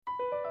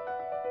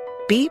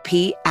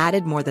BP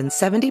added more than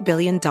 $70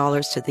 billion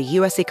to the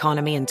U.S.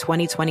 economy in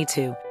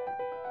 2022.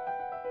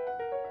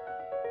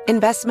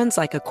 Investments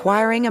like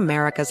acquiring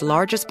America's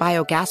largest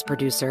biogas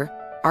producer,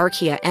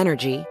 Archaea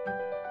Energy,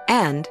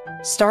 and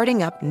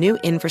starting up new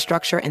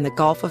infrastructure in the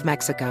Gulf of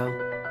Mexico.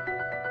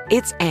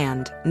 It's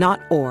and,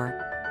 not or.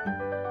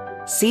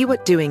 See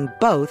what doing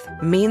both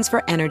means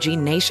for energy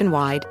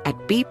nationwide at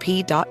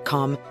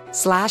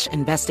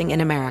bp.com/investing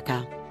in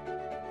America.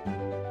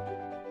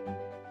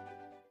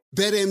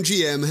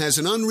 BetMGM has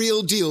an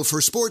unreal deal for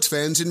sports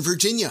fans in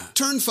Virginia.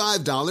 Turn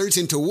 $5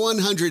 into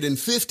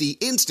 $150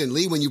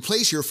 instantly when you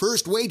place your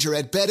first wager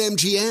at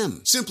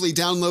BetMGM. Simply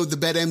download the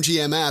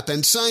BetMGM app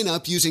and sign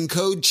up using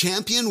code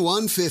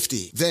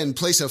CHAMPION150. Then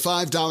place a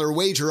 $5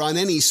 wager on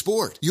any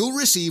sport. You'll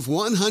receive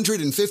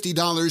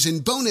 $150 in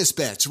bonus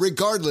bets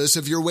regardless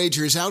of your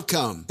wager's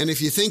outcome. And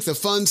if you think the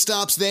fun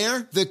stops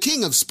there, the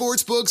King of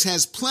Sportsbooks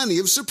has plenty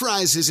of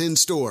surprises in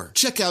store.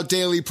 Check out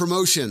daily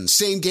promotions,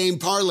 same-game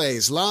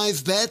parlays,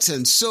 live bets,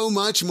 and so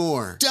much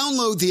more.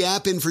 Download the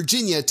app in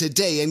Virginia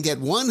today and get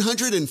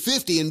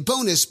 $150 in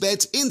bonus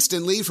bets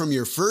instantly from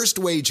your first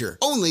wager.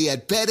 Only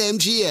at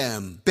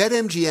BetMGM.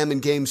 BetMGM and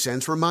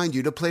GameSense remind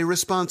you to play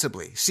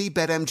responsibly. See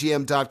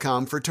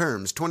BetMGM.com for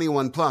terms.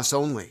 21 plus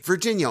only.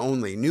 Virginia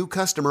only. New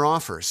customer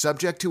offer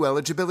subject to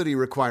eligibility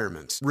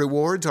requirements.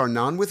 Rewards are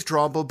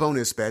non-withdrawable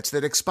bonus bets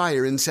that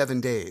expire in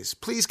 7 days.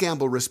 Please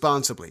gamble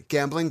responsibly.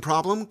 Gambling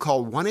problem?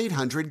 Call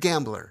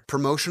 1-800-GAMBLER.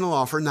 Promotional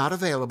offer not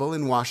available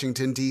in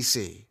Washington,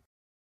 D.C.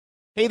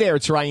 Hey there,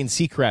 it's Ryan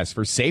Seacrest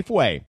for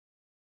Safeway.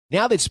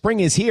 Now that spring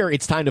is here,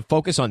 it's time to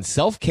focus on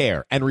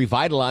self-care and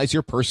revitalize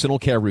your personal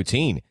care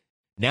routine.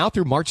 Now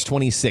through March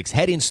 26,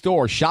 head in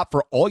store, shop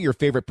for all your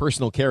favorite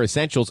personal care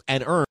essentials,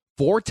 and earn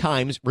 4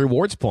 times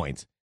rewards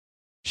points.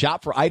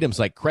 Shop for items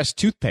like Crest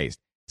toothpaste,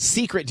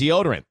 Secret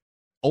deodorant,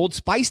 Old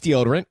Spice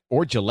deodorant,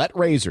 or Gillette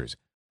razors.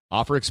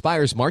 Offer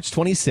expires March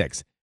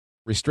 26.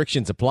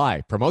 Restrictions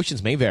apply.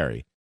 Promotions may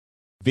vary.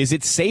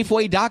 Visit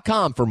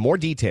Safeway.com for more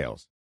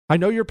details. I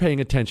know you're paying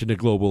attention to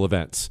global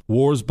events.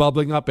 Wars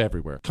bubbling up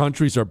everywhere.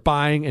 Countries are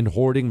buying and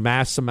hoarding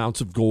mass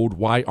amounts of gold.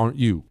 Why aren't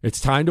you?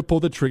 It's time to pull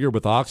the trigger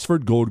with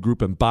Oxford Gold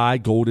Group and buy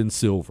gold and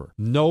silver.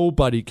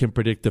 Nobody can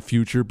predict the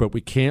future, but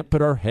we can't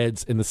put our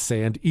heads in the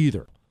sand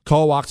either.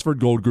 Call Oxford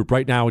Gold Group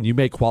right now and you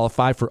may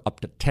qualify for up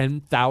to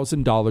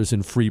 $10,000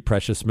 in free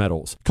precious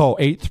metals. Call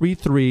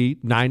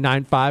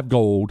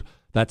 833-995-GOLD.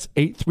 That's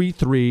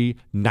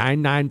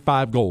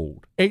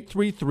 833-995-GOLD.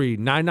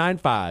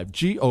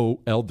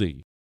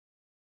 833-995-GOLD.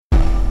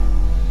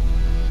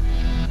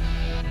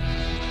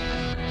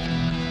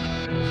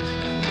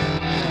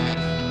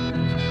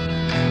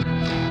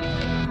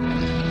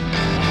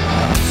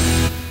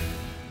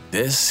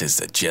 This is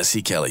the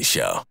Jesse Kelly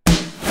Show.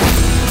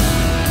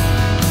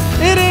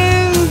 It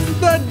is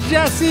the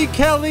Jesse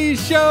Kelly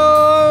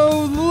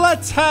Show.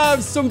 Let's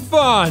have some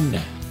fun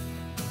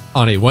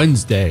on a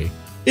Wednesday.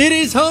 It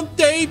is hump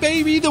day,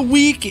 baby. The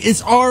week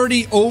is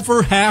already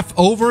over, half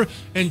over.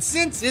 And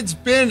since it's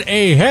been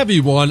a heavy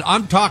one,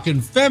 I'm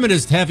talking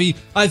feminist heavy,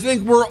 I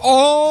think we're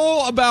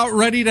all about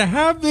ready to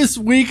have this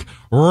week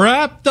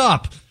wrapped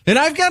up. And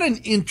I've got an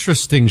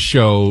interesting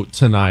show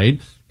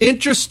tonight.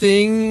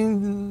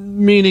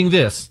 Interesting meaning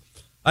this.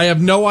 I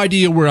have no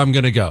idea where I'm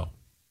going to go.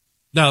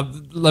 Now,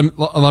 let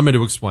me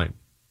to explain.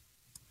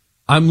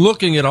 I'm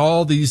looking at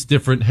all these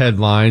different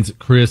headlines that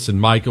Chris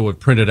and Michael have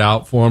printed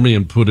out for me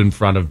and put in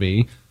front of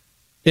me.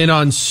 And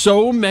on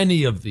so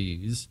many of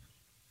these,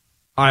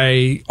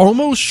 I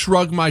almost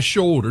shrug my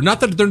shoulder. Not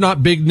that they're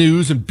not big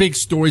news and big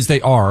stories, they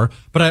are.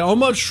 But I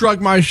almost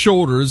shrug my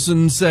shoulders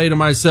and say to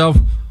myself,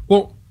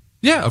 well,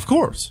 yeah, of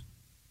course.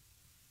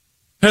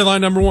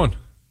 Headline number 1.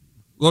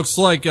 Looks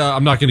like,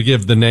 I'm not going to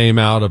give the name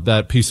out of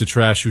that piece of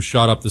trash who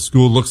shot up the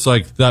school. Looks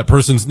like that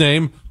person's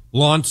name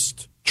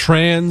launched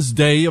Trans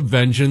Day of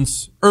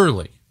Vengeance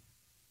early.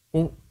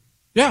 Well,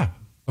 yeah,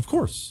 of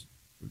course.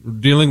 We're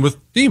dealing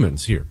with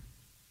demons here.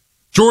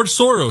 George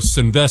Soros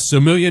invests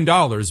 $1 million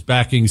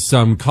backing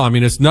some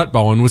communist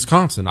nutball in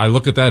Wisconsin. I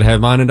look at that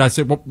headline and I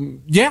say, well,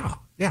 yeah.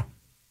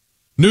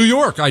 New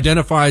York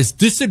identifies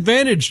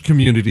disadvantaged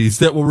communities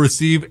that will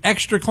receive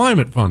extra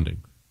climate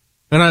funding.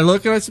 And I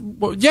look and I say,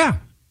 well, yeah.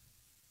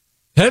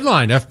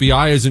 Headline,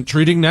 FBI isn't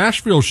treating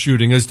Nashville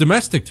shooting as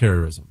domestic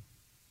terrorism.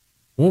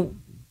 Well,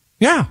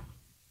 yeah.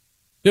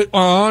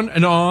 On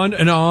and on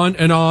and on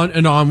and on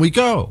and on we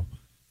go.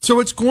 So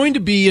it's going to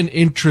be an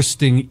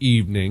interesting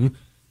evening,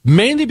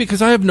 mainly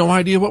because I have no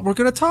idea what we're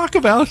going to talk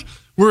about.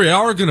 We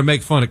are going to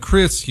make fun of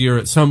Chris here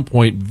at some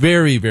point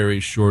very, very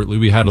shortly.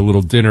 We had a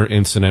little dinner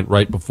incident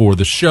right before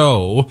the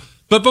show.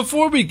 But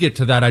before we get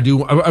to that, I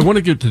want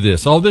to get to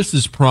this. All this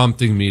is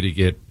prompting me to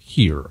get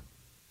here.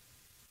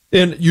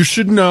 And you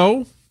should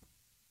know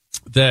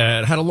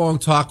that I had a long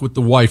talk with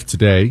the wife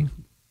today,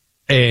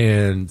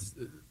 and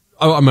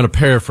I'm going to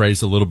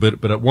paraphrase a little bit,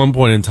 but at one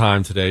point in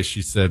time today,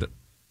 she said,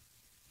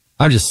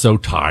 I'm just so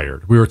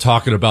tired. We were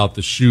talking about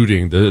the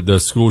shooting, the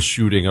school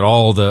shooting, and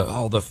all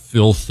the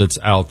filth that's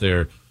out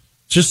there.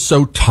 Just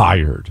so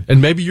tired.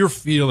 And maybe you're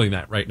feeling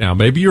that right now.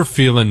 Maybe you're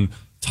feeling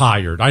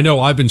tired. I know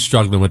I've been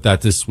struggling with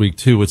that this week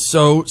too. It's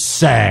so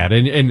sad,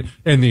 and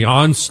the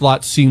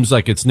onslaught seems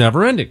like it's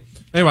never ending.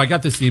 Anyway, I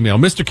got this email.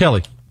 Mr.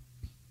 Kelly,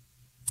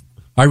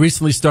 I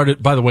recently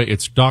started, by the way,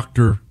 it's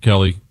Dr.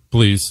 Kelly,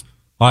 please.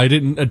 I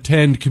didn't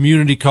attend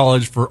community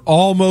college for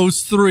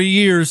almost 3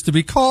 years to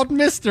be called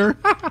Mr.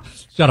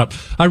 Shut up.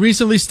 I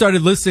recently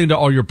started listening to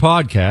all your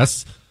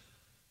podcasts.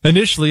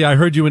 Initially, I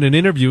heard you in an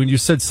interview and you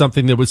said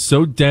something that was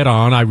so dead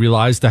on, I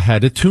realized I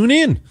had to tune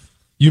in.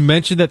 You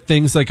mentioned that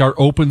things like our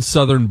open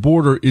southern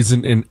border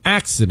isn't an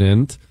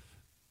accident,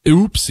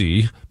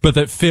 oopsie, but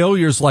that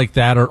failures like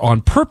that are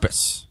on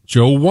purpose.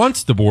 Joe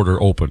wants the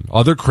border open.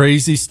 Other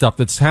crazy stuff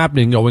that's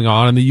happening going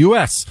on in the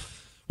U.S.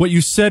 What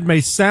you said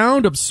may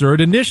sound absurd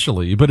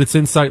initially, but it's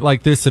insight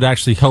like this that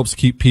actually helps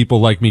keep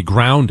people like me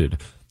grounded.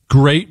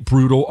 Great,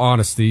 brutal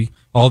honesty.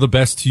 All the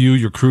best to you,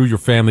 your crew, your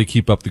family.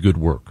 Keep up the good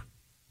work.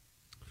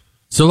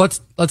 So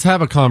let's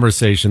have a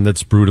conversation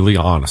that's brutally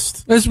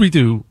honest, as we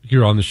do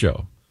here on the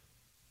show.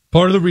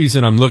 Part of the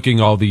reason I'm looking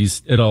at all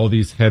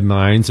these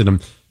headlines and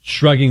I'm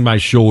shrugging my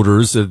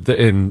shoulders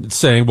and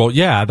saying, well,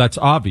 yeah, that's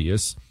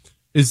obvious,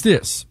 is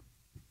this.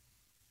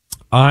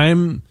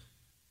 I'm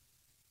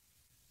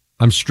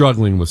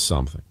struggling with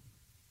something.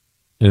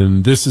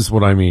 And this is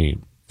what I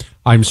mean.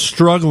 I'm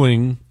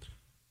struggling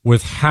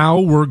with how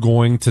we're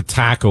going to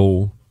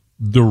tackle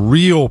the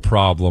real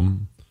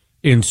problem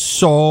and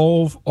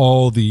solve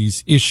all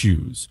these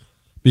issues.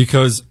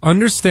 Because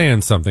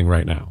understand something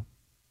right now.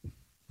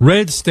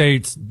 Red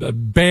states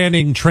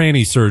banning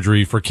tranny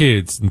surgery for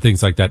kids and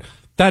things like that.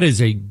 That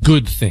is a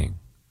good thing.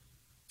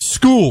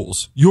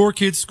 Schools, your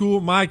kid's school,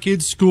 my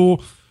kid's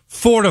school,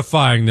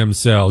 fortifying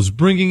themselves,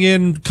 bringing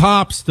in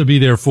cops to be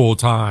there full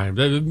time,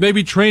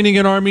 maybe training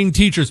and arming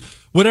teachers,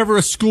 whatever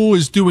a school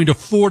is doing to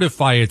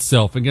fortify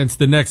itself against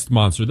the next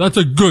monster. That's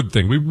a good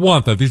thing. We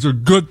want that. These are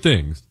good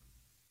things.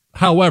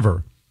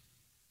 However,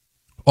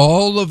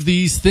 all of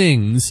these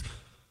things,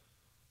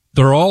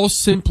 they're all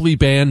simply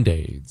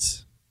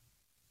Band-Aids.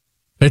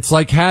 It's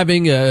like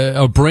having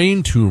a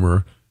brain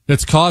tumor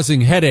that's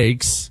causing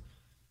headaches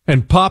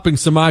and popping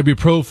some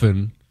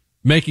ibuprofen,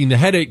 making the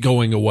headache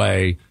going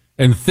away,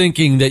 and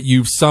thinking that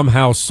you've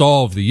somehow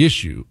solved the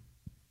issue.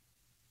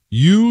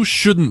 You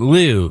shouldn't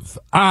live.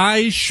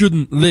 I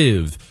shouldn't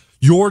live.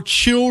 Your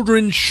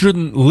children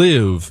shouldn't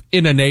live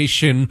in a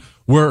nation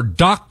where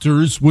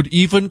doctors would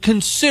even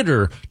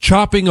consider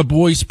chopping a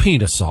boy's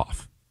penis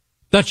off.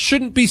 That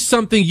shouldn't be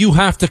something you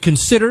have to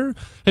consider.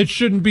 It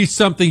shouldn't be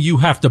something you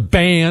have to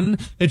ban.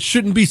 It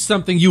shouldn't be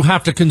something you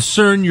have to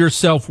concern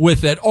yourself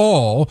with at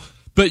all,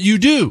 but you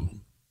do.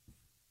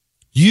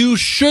 You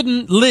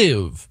shouldn't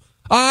live.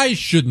 I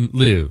shouldn't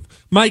live.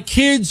 My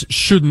kids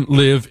shouldn't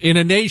live in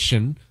a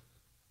nation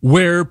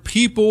where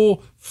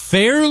people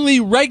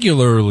fairly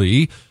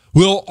regularly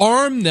will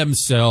arm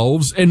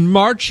themselves and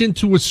march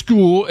into a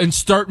school and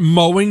start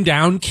mowing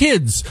down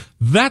kids.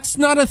 That's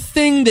not a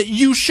thing that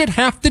you should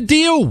have to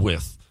deal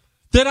with,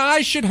 that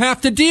I should have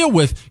to deal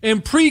with.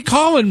 And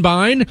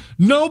pre-Columbine,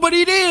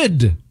 nobody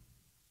did.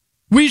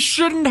 We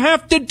shouldn't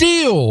have to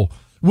deal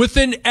with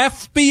an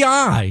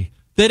FBI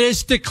that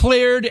has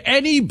declared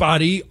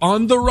anybody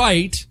on the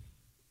right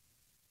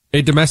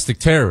a domestic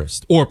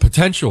terrorist or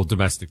potential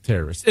domestic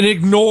terrorist and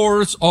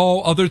ignores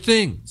all other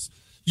things.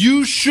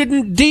 You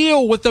shouldn't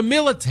deal with a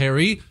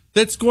military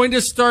that's going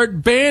to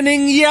start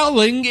banning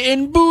yelling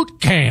in boot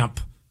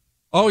camp.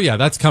 Oh yeah,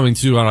 that's coming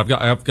too. And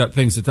I've got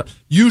things to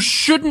you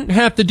shouldn't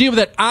have to deal with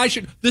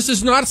that. This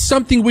is not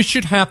something we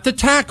should have to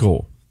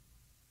tackle,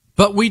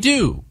 but we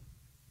do.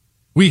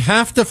 We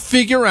have to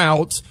figure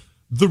out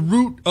the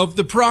root of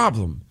the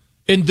problem.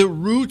 And the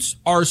roots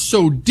are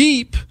so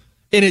deep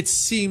and it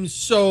seems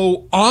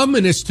so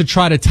ominous to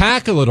try to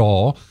tackle it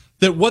all,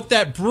 that what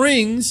that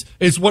brings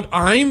is what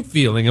I'm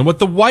feeling and what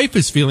the wife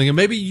is feeling and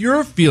maybe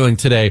you're feeling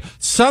today.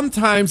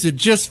 Sometimes it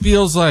just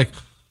feels like,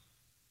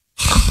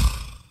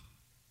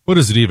 what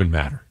does it even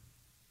matter?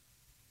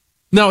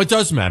 No, it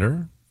does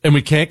matter. And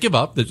we can't give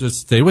up.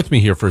 Just stay with me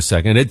here for a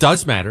second. It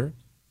does matter.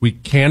 We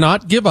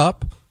cannot give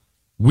up.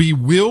 We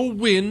will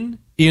win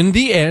in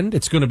the end.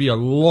 It's going to be a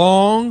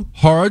long,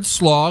 hard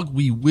slog.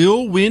 We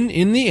will win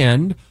in the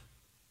end.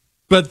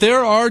 But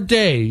there are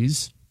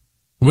days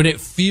when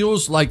it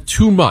feels like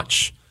too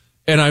much.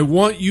 And I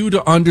want you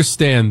to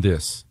understand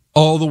this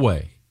all the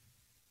way.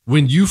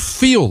 When you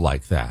feel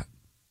like that,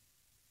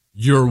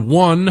 you're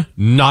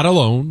not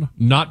alone,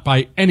 not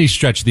by any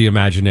stretch of the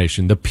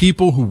imagination. The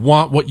people who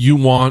want what you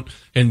want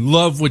and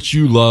love what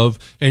you love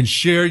and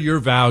share your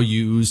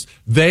values,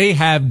 they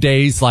have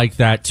days like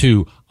that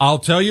too. I'll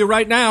tell you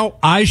right now,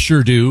 I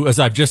sure do, as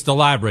I've just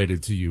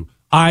elaborated to you.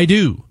 I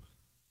do.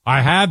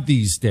 I have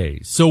these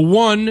days. So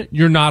 1,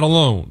 you're not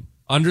alone.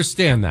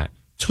 Understand that.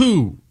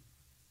 2,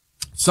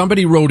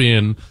 somebody wrote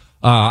in,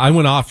 I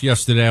went off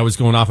yesterday. I was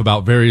going off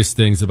about various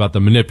things about the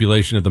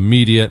manipulation of the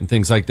media and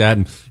things like that.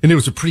 And it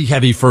was a pretty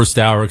heavy first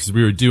hour because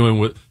we were dealing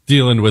with,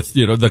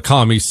 the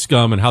commie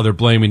scum and how they're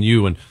blaming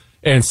you.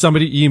 And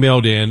somebody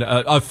emailed in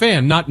a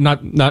fan, not,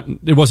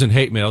 it wasn't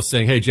hate mail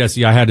saying, hey,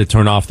 Jesse, I had to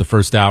turn off the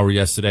first hour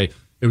yesterday.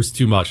 It was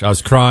too much. I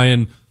was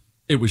crying.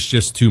 it was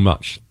just too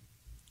much.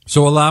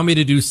 So allow me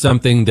to do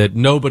something that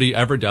nobody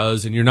ever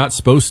does and you're not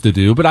supposed to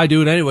do, but I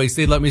do it anyway.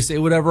 So they let me say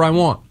whatever I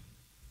want.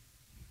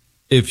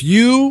 If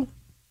you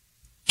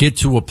get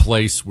to a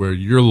place where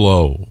you're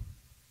low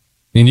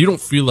and you don't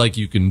feel like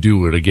you can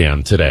do it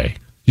again today,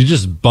 you're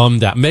just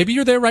bummed out. Maybe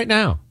you're there right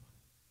now.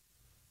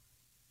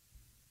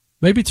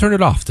 Maybe turn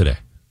it off today.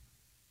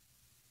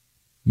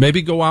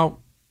 Maybe go out,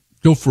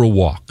 go for a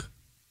walk.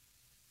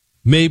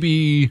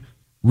 Maybe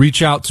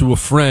reach out to a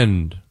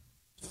friend,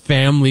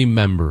 family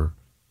member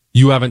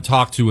you haven't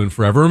talked to in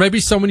forever, or maybe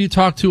someone you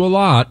talk to a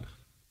lot.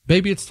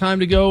 Maybe it's time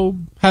to go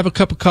have a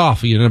cup of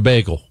coffee and a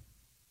bagel.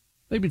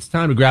 Maybe it's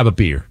time to grab a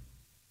beer.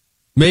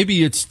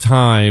 Maybe it's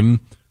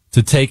time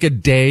to take a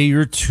day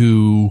or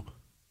two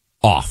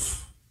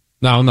off.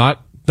 Now,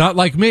 not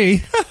like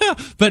me,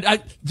 but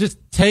just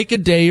take a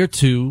day or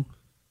two.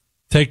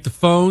 Take the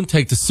phone,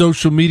 take the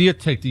social media,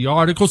 take the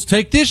articles,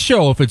 take this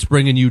show if it's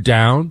bringing you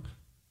down.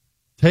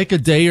 Take a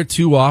day or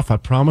two off. I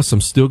promise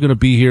I'm still going to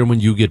be here when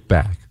you get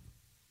back.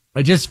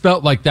 I just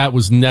felt like that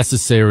was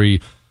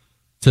necessary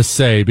to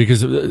say,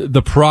 because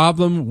the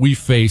problem we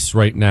face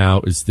right now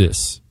is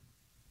this.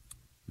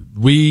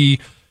 We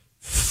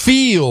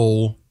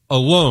feel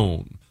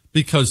alone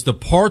because the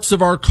parts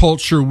of our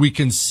culture we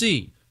can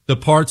see, the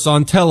parts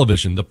on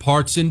television, the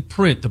parts in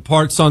print, the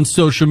parts on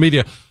social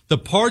media, the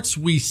parts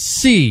we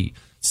see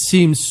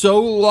seem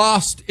so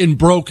lost and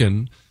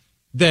broken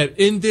that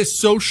in this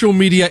social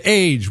media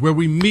age where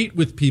we meet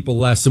with people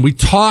less and we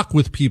talk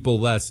with people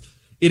less,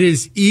 it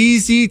is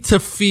easy to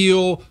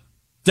feel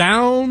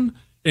down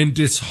and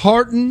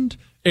disheartened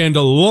and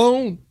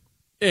alone,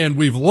 and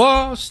we've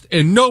lost,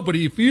 and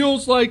nobody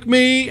feels like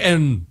me,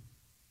 and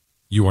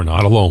you are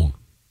not alone.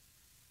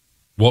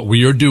 What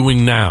we are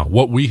doing now,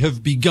 what we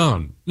have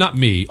begun, not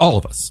me, all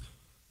of us,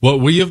 what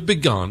we have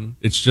begun,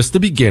 it's just the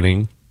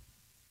beginning.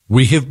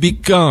 We have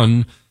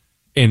begun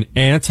an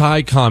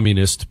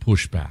anti-communist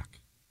pushback.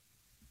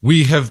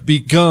 We have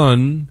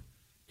begun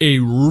a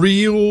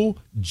real,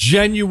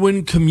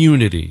 genuine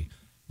community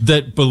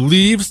that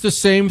believes the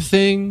same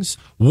things,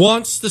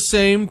 wants the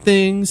same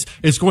things,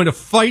 is going to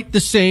fight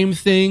the same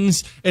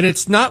things, and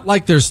it's not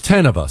like there's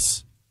 10 of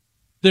us.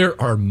 There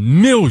are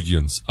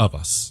millions of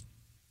us.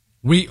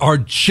 We are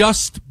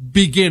just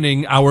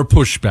beginning our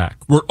pushback.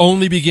 We're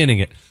only beginning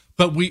it,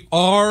 but we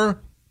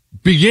are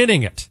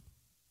beginning it.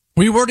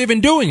 We weren't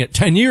even doing it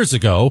 10 years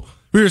ago.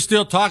 We were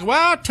still talking,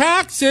 well,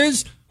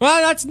 taxes.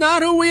 Well, that's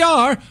not who we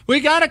are. We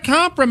got to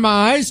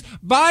compromise.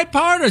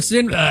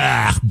 Bipartisan.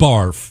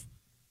 Barf.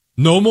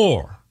 No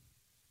more.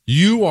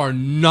 You are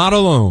not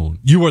alone.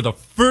 You are the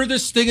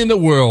furthest thing in the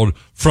world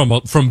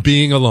from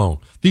being alone.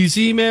 These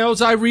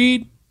emails I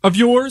read of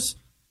yours,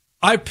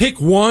 I pick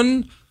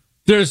one.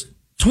 There's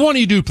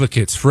 20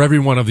 duplicates for every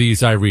one of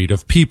these I read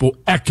of people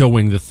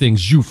echoing the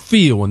things you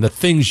feel and the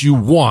things you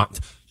want.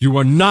 You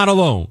are not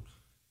alone.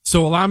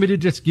 So allow me to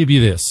just give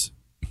you this.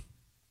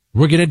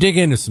 We're going to dig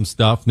into some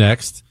stuff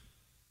next.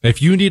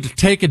 If you need to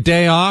take a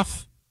day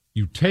off,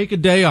 you take a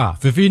day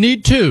off. If you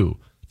need two,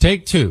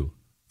 take two.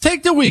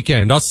 Take the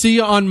weekend. I'll see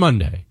you on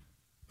Monday.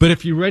 But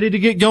if you're ready to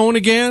get going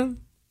again,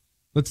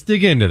 let's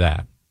dig into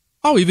that.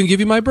 I'll even give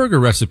you my burger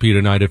recipe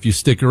tonight if you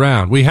stick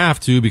around. We have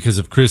to because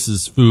of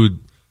Chris's food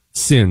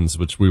sins,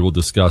 which we will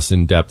discuss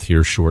in depth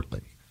here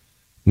shortly.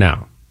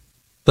 Now,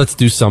 let's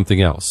do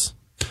something else.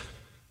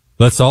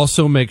 Let's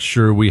also make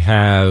sure we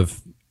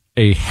have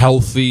a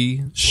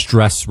healthy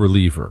stress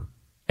reliever.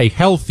 A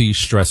healthy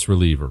stress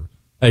reliever.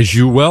 As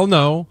you well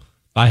know,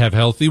 I have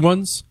healthy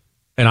ones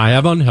and I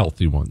have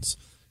unhealthy ones.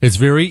 It's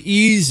very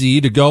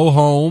easy to go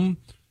home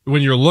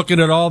when you're looking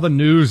at all the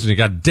news and you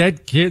got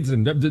dead kids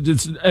and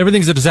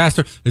everything's a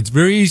disaster. It's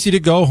very easy to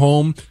go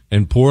home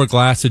and pour a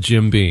glass of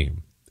Jim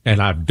Beam.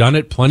 And I've done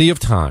it plenty of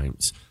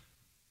times.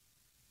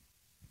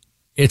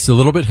 It's a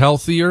little bit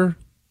healthier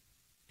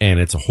and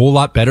it's a whole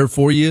lot better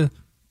for you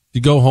to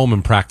go home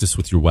and practice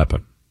with your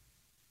weapon.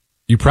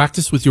 You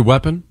practice with your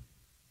weapon,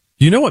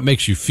 you know what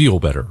makes you feel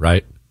better,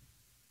 right?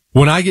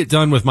 When I get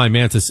done with my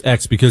Mantis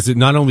X, because it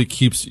not only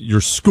keeps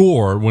your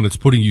score when it's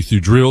putting you through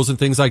drills and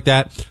things like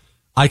that,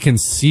 I can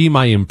see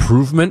my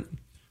improvement.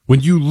 When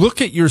you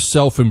look at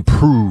yourself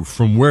improve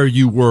from where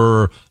you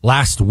were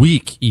last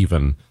week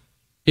even,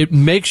 it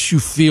makes you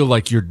feel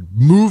like you're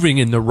moving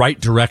in the right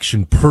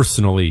direction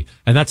personally,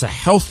 and that's a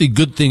healthy,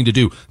 good thing to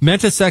do.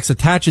 Mantis X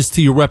attaches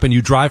to your weapon.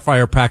 You dry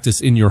fire practice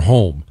in your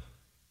home.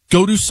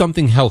 Go do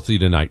something healthy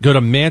tonight. Go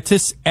to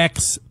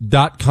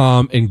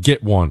MantisX.com and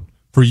get one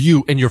for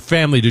you and your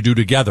family to do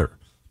together.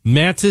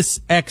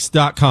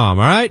 MantisX.com,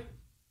 all right?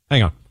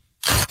 Hang on.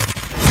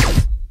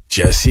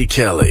 Jesse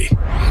Kelly.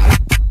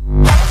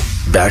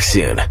 Back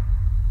soon.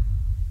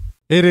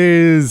 It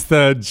is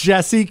the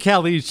Jesse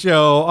Kelly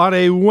Show on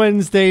a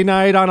Wednesday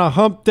night on a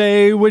hump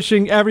day,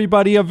 wishing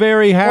everybody a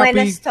very happy...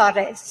 Buenas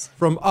tardes.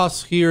 From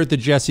us here at the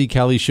Jesse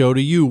Kelly Show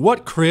to you.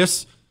 What,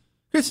 Chris?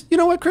 Chris, you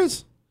know what,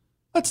 Chris?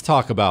 Let's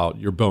talk about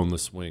your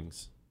boneless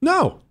wings.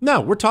 No,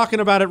 we're talking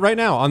about it right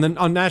now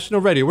on national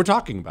radio. We're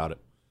talking about it.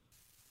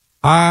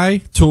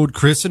 I told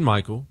Chris and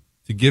Michael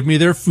to give me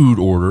their food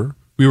order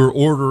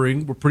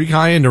we're pretty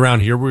high end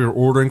around here. We were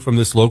ordering from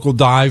this local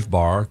dive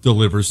bar,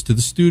 delivers to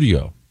the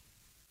studio.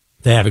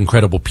 They have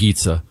incredible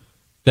pizza.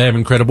 They have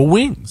incredible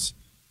wings.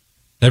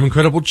 They have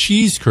incredible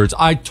cheese curds.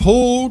 I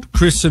told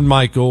Chris and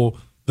Michael,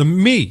 the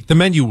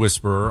menu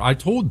whisperer, I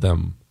told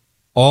them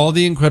all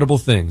the incredible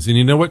things. And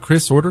you know what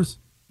Chris orders?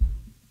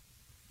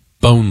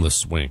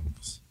 Boneless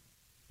wings.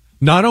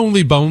 Not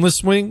only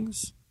boneless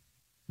wings,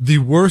 the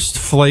worst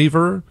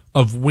flavor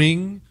of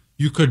wing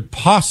you could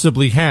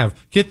possibly have.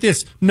 Get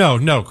this.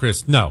 No,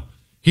 Chris, no.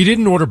 He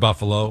didn't order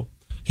buffalo.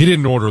 He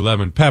didn't order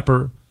lemon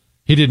pepper.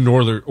 He didn't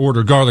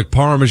order garlic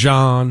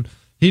parmesan.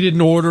 He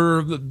didn't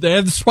order, they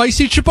have the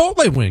spicy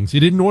chipotle wings. He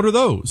didn't order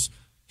those.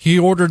 He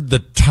ordered the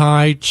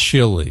Thai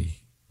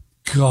chili.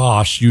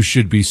 Gosh, you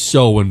should be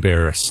so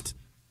embarrassed.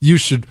 You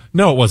should.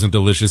 No, it wasn't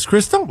delicious.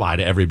 Chris, don't lie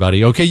to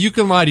everybody, okay? You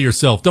can lie to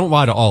yourself. Don't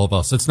lie to all of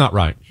us. That's not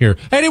right. Here.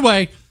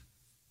 Anyway,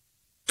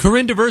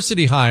 Corinne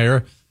Diversity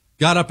Hire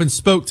got up and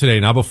spoke today.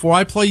 Now, before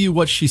I play you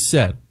what she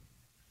said,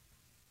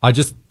 I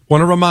just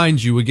want to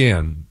remind you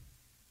again,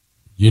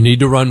 you need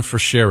to run for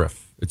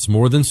sheriff. It's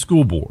more than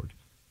school board.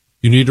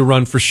 You need to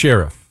run for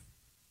sheriff.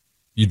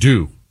 You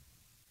do.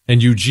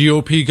 And you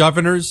GOP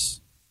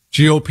governors,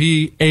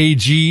 GOP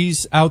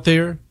AGs out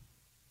there,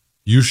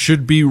 you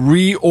should be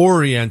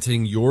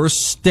reorienting your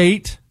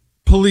state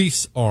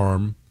police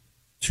arm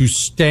to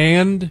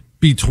stand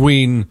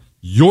between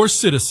your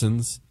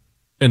citizens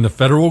and the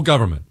federal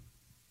government.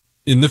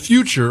 In the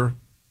future,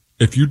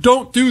 if you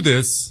don't do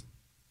this,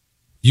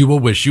 you will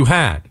wish you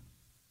had.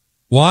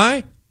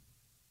 Why?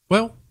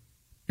 Well,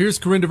 here's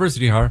Corinne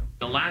Diversity Hire.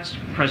 The last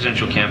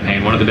presidential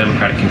campaign, one of the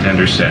Democratic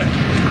contenders said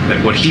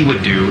that what he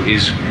would do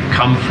is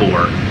come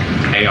for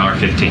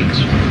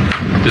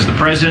AR-15s. Does the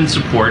president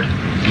support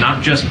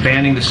not just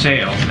banning the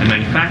sale and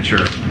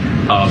manufacture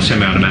of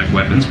semi-automatic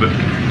weapons, but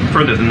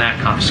further than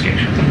that,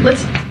 confiscation?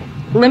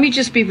 Let me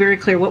just be very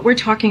clear. What we're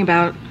talking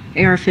about,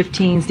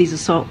 AR-15s, these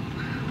assault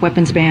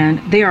weapons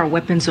ban, they are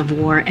weapons of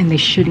war, and they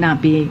should not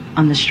be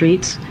on the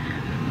streets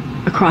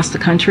across the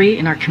country,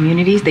 in our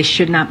communities. They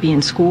should not be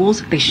in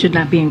schools. They should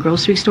not be in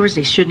grocery stores.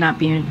 They should not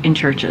be in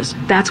churches.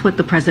 That's what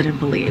the president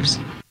believes.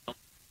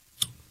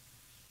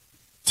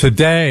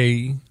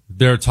 Today,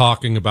 they're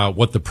talking about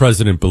what the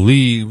president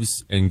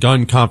believes and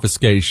gun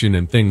confiscation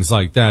and things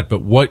like that.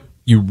 But what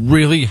you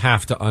really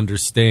have to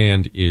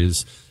understand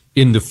is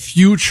in the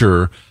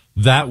future,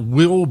 that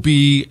will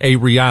be a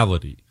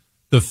reality.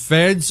 The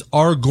feds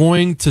are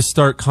going to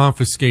start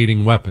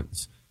confiscating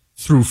weapons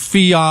through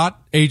fiat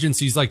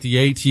agencies like the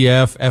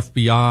ATF,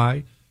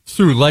 FBI,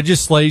 through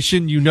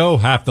legislation. You know,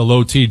 half the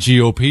low-T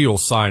GOP will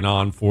sign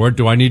on for it.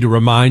 Do I need to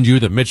remind you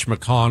that Mitch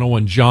McConnell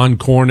and John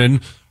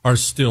Cornyn are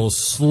still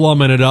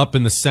slumming it up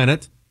in the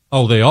Senate?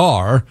 Oh, they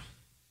are.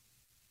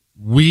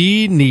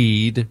 We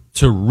need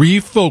to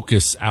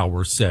refocus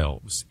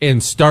ourselves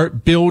and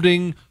start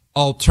building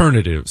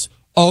alternatives,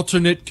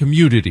 alternate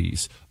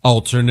communities,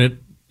 alternate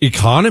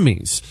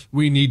economies.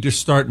 We need to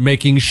start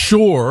making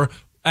sure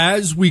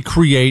as we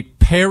create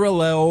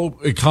parallel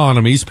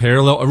economies,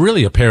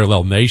 really a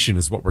parallel nation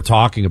is what we're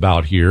talking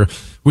about here.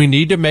 We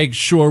need to make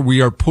sure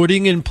we are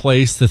putting in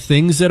place the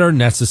things that are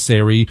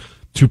necessary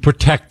to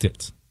protect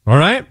it. All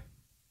right?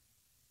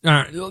 All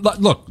right.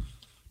 Look,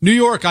 New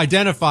York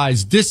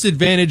identifies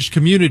disadvantaged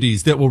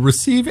communities that will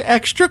receive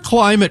extra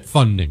climate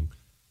funding.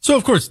 So,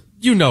 of course,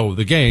 you know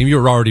the game.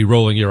 You're already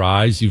rolling your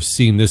eyes. You've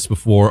seen this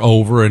before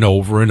over and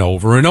over and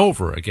over and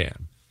over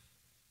again.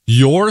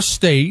 Your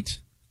state,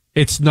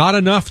 it's not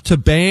enough to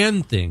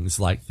ban things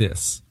like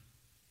this.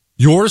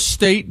 Your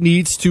state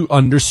needs to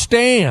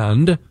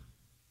understand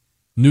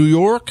New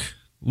York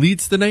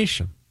leads the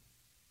nation.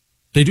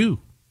 They do.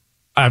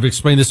 I've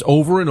explained this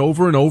over and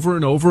over and over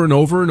and over and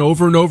over and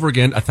over and over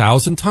again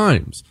 1,000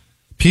 times.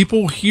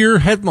 People hear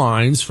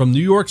headlines from New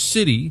York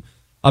City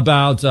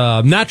about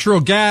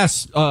natural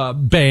gas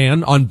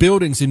ban on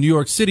buildings in New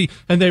York City,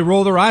 and they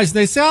roll their eyes and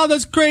they say, oh,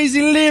 those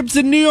crazy libs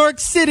in New York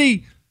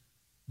City.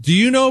 Do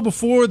you know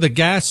before the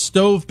gas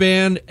stove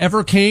ban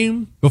ever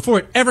came,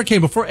 before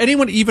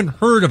anyone even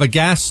heard of a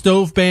gas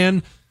stove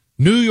ban,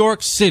 New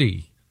York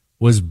City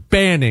was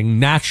banning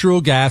natural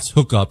gas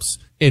hookups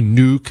in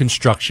new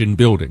construction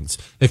buildings.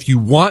 If you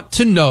want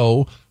to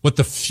know what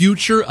the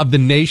future of the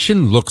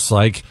nation looks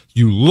like,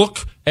 you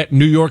look at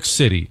New York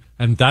City,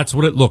 and that's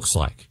what it looks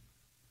like.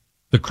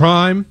 The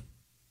crime,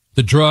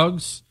 the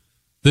drugs,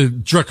 the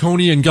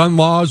draconian gun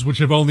laws, which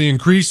have only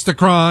increased the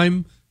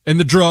crime and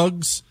the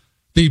drugs,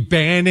 the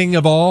banning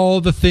of all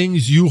the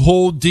things you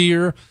hold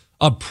dear,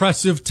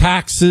 oppressive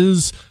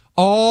taxes,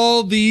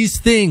 all these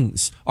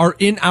things are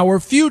in our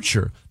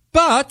future.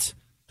 But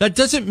that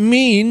doesn't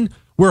mean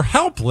we're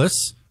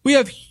helpless. We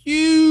have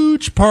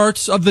huge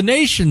parts of the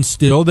nation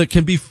still that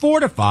can be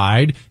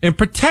fortified and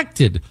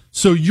protected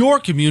so your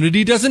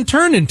community doesn't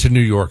turn into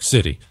New York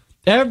City.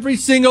 Every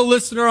single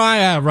listener I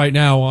have right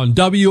now on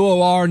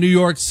WOR New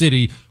York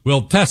City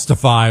will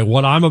testify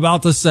what I'm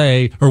about to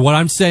say, or what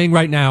I'm saying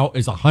right now,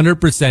 is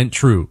 100%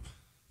 true.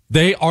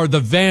 They are the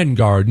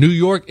vanguard. New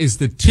York is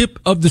the tip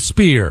of the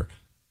spear.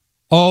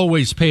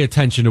 Always pay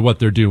attention to what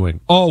they're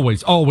doing.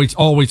 Always, always,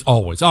 always,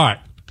 always. All right.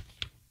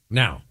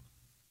 Now,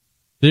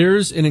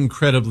 there's an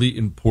incredibly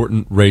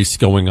important race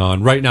going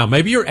on right now.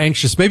 Maybe you're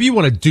anxious. Maybe you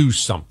want to do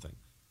something.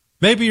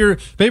 Maybe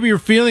you're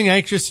feeling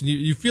anxious and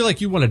you feel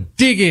like you want to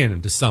dig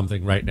into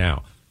something right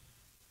now.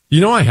 You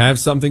know, I have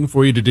something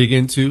for you to dig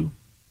into.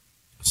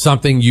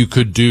 Something you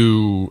could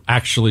do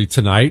actually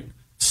tonight.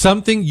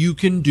 Something you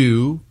can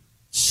do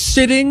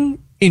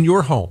sitting in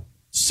your home,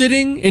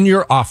 sitting in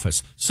your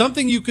office.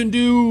 Something you can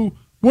do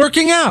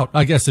working out,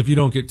 I guess, if you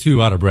don't get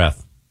too out of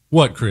breath.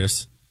 What,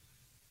 Chris?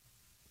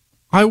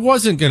 I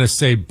wasn't going to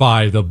say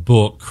buy the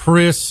book,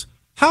 Chris.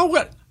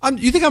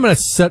 You think I'm going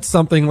to set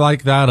something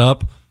like that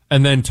up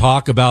and then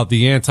talk about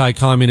the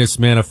Anti-Communist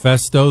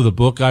Manifesto, the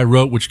book I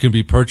wrote, which can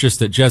be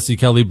purchased at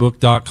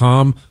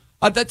jessekelleybook.com?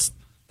 That's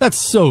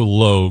so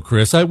low,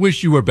 Chris. I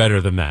wish you were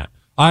better than that.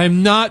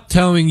 I'm not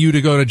telling you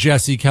to go to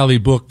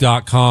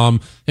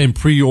jessekelleybook.com and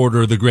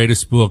pre-order the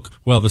greatest book,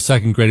 the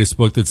second greatest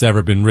book that's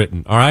ever been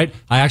written, all right?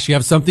 I actually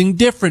have something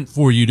different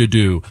for you to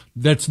do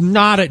that's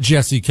not at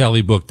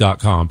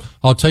jessekelleybook.com.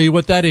 I'll tell you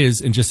what that is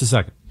in just a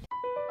second.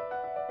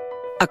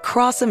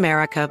 Across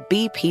America,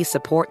 BP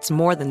supports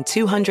more than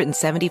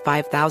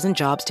 275,000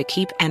 jobs to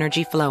keep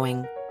energy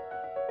flowing.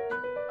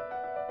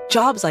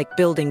 Jobs like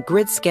building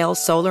grid-scale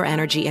solar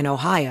energy in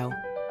Ohio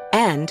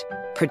and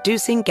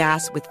producing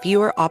gas with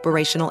fewer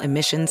operational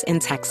emissions in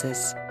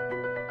Texas.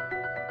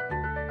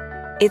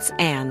 It's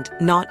and,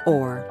 not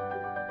or.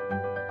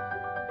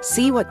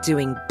 See what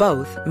doing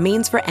both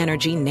means for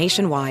energy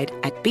nationwide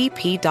at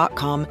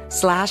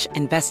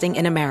bp.com/investing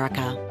in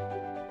America.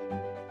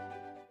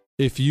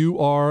 If you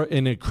are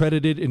an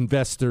accredited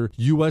investor,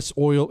 U.S.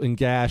 oil and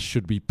gas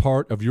should be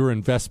part of your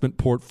investment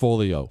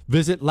portfolio.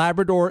 Visit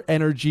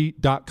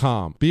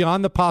LabradorEnergy.com.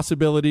 Beyond the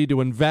possibility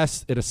to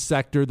invest in a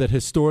sector that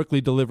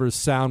historically delivers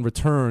sound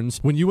returns,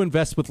 when you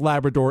invest with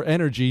Labrador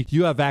Energy,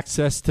 you have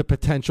access to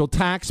potential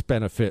tax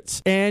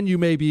benefits, and you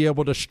may be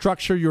able to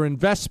structure your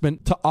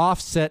investment to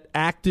offset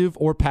active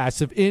or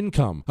passive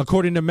income.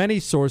 According to many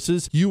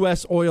sources,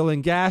 U.S. oil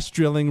and gas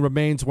drilling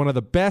remains one of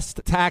the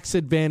best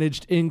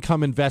tax-advantaged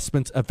income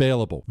investments available.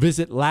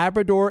 Visit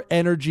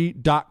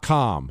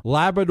LabradorEnergy.com.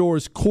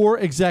 Labrador's core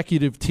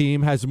executive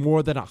team has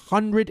more than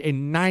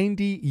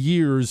 190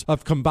 years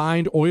of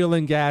combined oil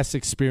and gas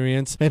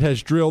experience and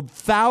has drilled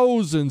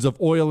thousands of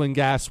oil and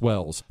gas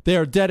wells. They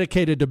are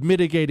dedicated to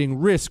mitigating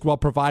risk while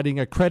providing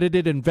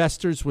accredited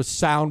investors with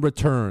sound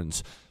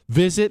returns.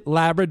 Visit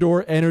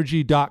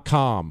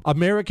LabradorEnergy.com.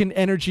 American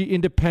energy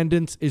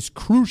independence is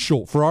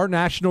crucial for our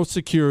national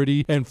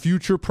security and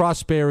future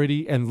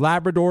prosperity, and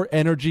Labrador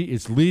Energy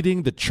is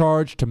leading the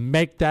charge to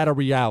make that a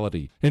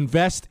reality.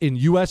 Invest in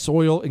U.S.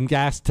 oil and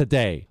gas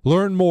today.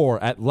 Learn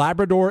more at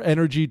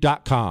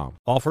LabradorEnergy.com.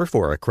 Offer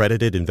for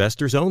accredited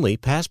investors only.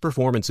 Past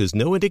performance is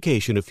no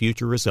indication of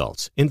future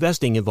results.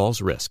 Investing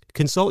involves risk.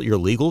 Consult your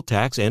legal,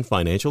 tax, and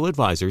financial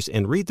advisors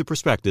and read the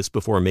prospectus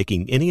before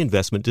making any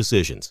investment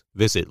decisions.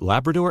 Visit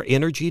LabradorEnergy.com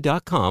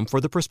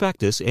for the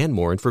prospectus and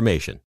more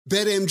information.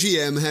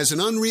 BetMGM has an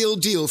unreal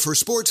deal for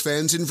sports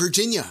fans in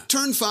Virginia.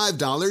 Turn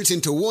 $5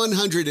 into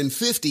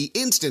 $150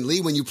 instantly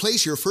when you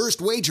place your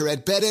first wager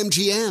at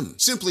BetMGM.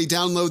 Simply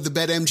download the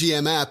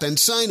BetMGM app and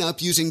sign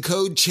up using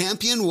code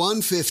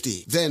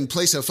CHAMPION150. Then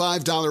place a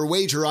 $5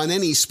 wager on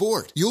any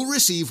sport. You'll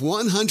receive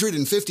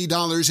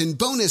 $150 in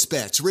bonus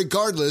bets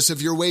regardless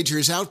of your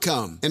wager's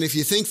outcome. And if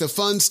you think the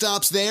fun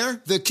stops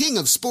there, the King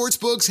of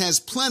Sportsbooks has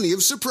plenty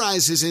of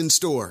surprises in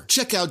store.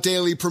 Check out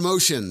daily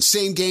promotions,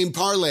 same-game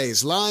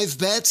parlays, live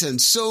bets,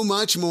 and so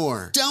much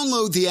more.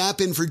 Download the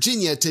app in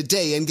Virginia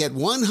today and get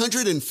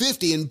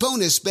 $150 in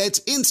bonus bets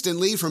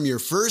instantly from your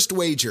first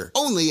wager.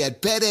 Only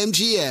at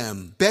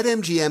BetMGM.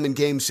 BetMGM and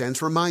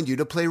GameSense remind you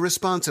to play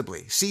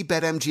responsibly. See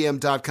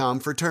BetMGM.com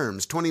for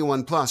terms.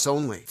 21 plus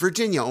only.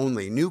 Virginia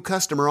only. New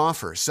customer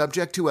offer.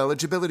 Subject to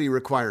eligibility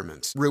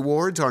requirements.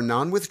 Rewards are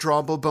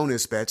non-withdrawable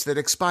bonus bets that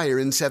expire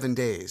in 7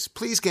 days.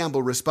 Please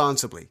gamble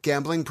responsibly.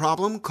 Gambling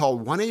problem? Call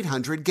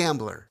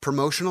 1-800-GAMBLER.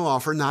 Promotional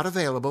offer not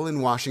available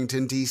in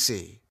Washington,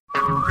 D.C.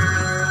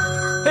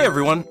 Hey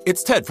everyone,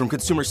 it's Ted from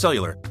Consumer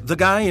Cellular, the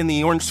guy in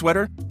the orange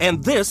sweater,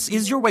 and this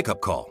is your wake-up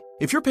call.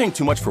 If you're paying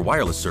too much for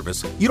wireless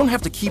service, you don't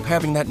have to keep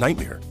having that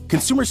nightmare.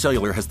 Consumer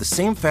Cellular has the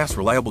same fast,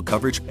 reliable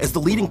coverage as the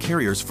leading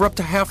carriers for up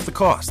to half the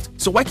cost.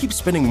 So why keep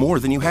spending more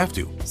than you have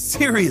to?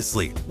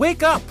 Seriously,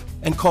 wake up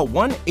and call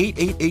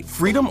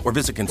 1-888-FREEDOM or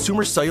visit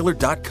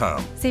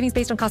consumercellular.com. Savings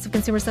based on cost of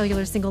Consumer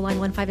Cellular single line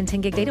 1, 5, and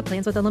 10 gig data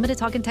plans with unlimited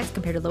talk and text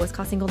compared to lowest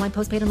cost single line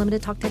postpaid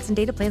unlimited talk, text, and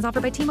data plans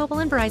offered by T-Mobile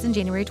and Verizon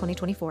January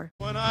 2024.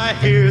 When I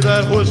hear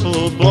that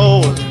whistle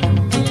blowing,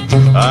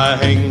 I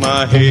hang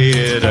my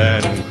head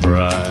and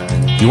cry.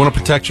 You want to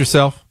protect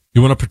yourself?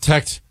 You want to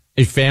protect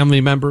a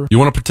family member? You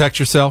want to protect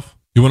yourself?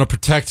 You want to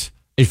protect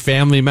a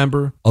family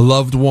member, a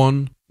loved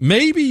one?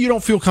 Maybe you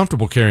don't feel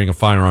comfortable carrying a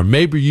firearm.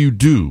 Maybe you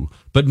do.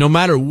 But no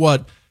matter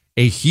what,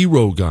 a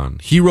Hero gun.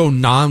 Hero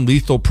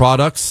non-lethal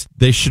products,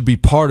 they should be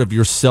part of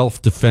your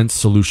self-defense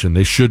solution.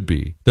 They should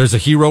be. There's a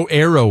Hero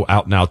Arrow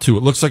out now, too.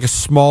 It looks like a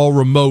small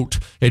remote.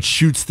 It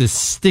shoots this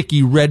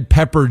sticky red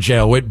pepper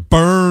gel. It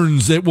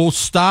burns. It will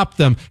stop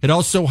them. It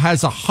also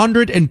has a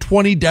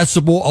 120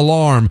 decibel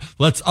alarm.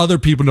 Lets other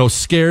people know,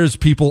 scares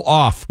people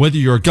off. Whether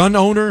you're a gun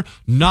owner,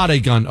 not a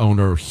gun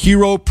owner,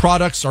 Hero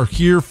products are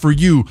here for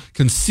you.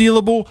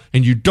 Concealable,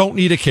 and you don't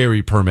need a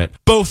carry permit.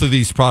 Both of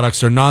these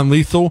products are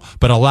non-lethal,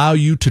 but allow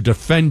you to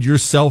defend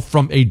yourself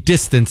from a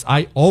distance.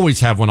 I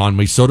always have one on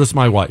me. So does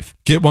my wife.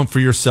 Get one for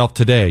yourself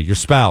today. Your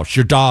spouse,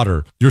 your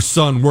daughter, your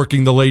son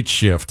working the late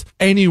shift.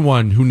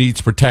 Anyone who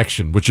needs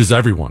protection, which is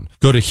everyone.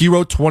 Go to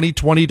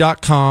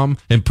Hero2020.com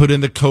and put in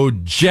the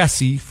code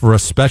Jesse for a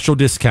special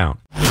discount.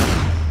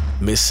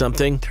 Miss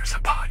something? There's a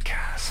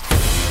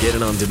podcast. Get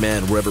it on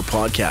demand wherever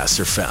podcasts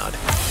are found.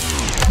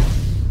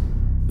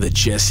 The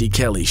Jesse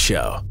Kelly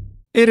Show.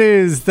 It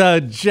is the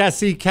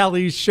Jesse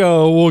Kelly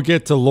Show. We'll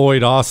get to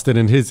Lloyd Austin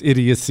and his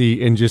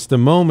idiocy in just a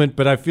moment,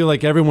 but I feel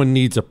like everyone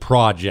needs a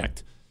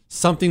project,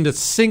 something to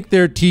sink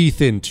their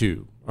teeth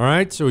into. All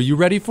right, so are you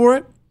ready for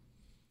it?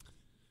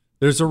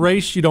 There's a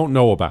race you don't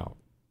know about.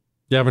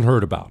 You haven't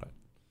heard about it.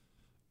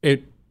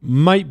 It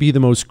might be the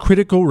most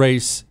critical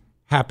race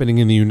happening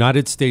in the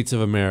United States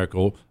of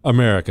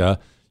America.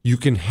 You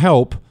can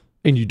help,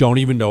 and you don't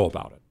even know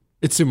about it.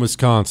 It's in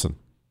Wisconsin.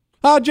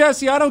 Oh,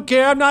 Jesse, I don't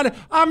care.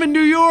 I'm in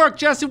New York,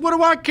 Jesse. What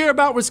do I care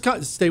about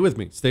Wisconsin? Stay with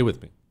me.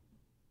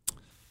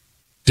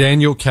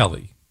 Daniel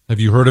Kelly. Have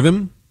you heard of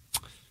him?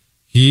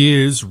 He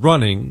is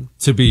running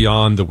to be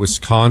on the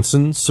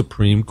Wisconsin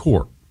Supreme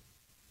Court.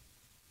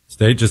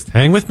 Just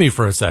hang with me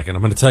for a second.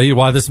 I'm going to tell you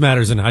why this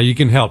matters and how you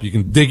can help. You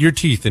can dig your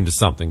teeth into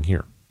something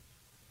here.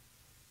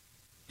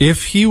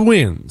 If he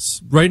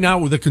wins, right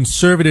now the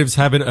conservatives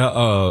have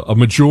a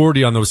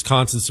majority on the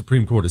Wisconsin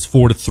Supreme Court is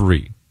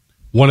 4-3.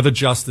 One of the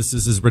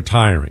justices is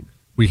retiring.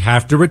 We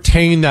have to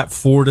retain that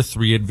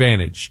 4-3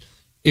 advantage.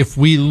 If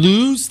we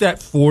lose that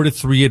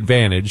 4-3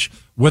 advantage,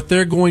 what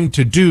they're going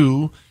to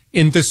do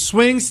in the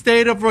swing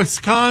state of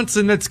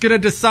Wisconsin that's going to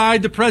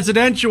decide the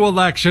presidential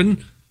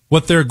election,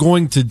 what they're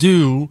going to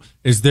do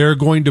is they're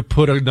going to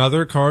put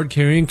another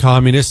card-carrying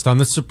communist on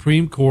the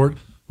Supreme Court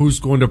who's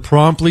going to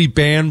promptly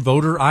ban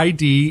voter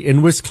ID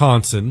in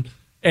Wisconsin.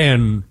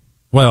 And,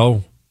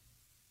 well,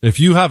 if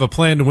you have a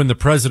plan to win the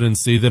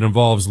presidency that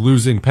involves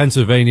losing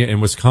Pennsylvania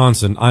and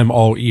Wisconsin, I'm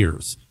all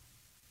ears.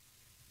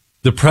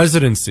 The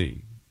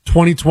presidency,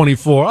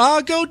 2024,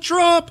 I'll go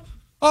Trump,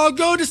 I'll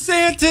go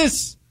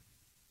DeSantis.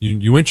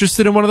 You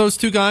interested in one of those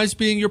two guys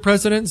being your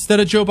president instead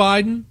of Joe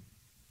Biden?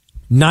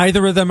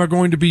 Neither of them are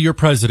going to be your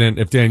president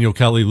if Daniel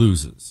Kelly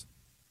loses.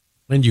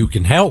 And you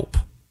can help.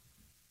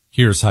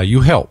 Here's how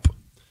you help.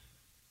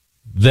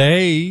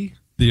 The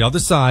other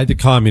side, the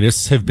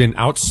communists, have been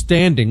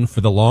outstanding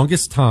for the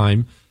longest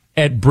time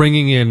at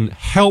bringing in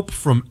help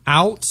from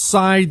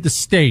outside the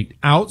state,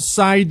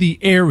 outside the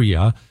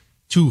area,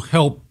 to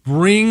help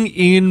bring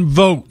in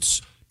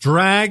votes,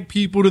 drag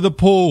people to the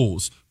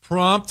polls,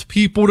 prompt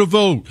people to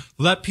vote,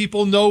 let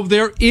people know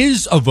there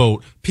is a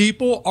vote.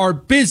 People are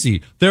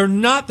busy. They're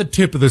not the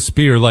tip of the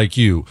spear like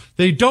you.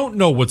 They don't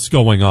know what's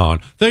going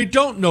on. They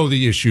don't know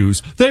the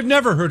issues. They've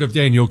never heard of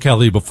Daniel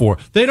Kelly before.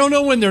 They don't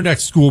know when their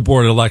next school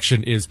board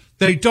election is.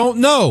 They don't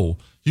know.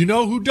 You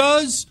know who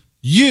does?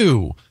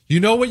 You. You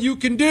know what you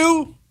can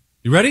do?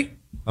 You ready?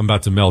 I'm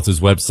about to melt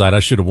his website. I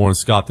should have warned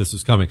Scott this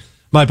was coming.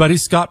 My buddy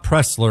Scott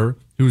Pressler,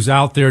 who's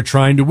out there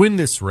trying to win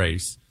this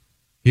race,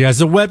 he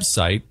has a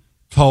website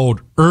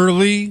called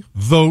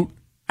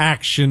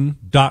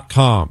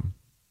earlyvoteaction.com.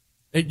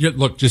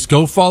 Look, just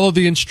go follow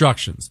the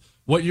instructions.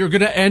 What you're going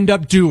to end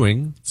up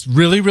doing, it's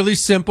really, really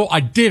simple.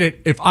 I did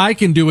it. If I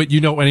can do it, you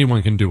know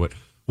anyone can do it.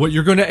 What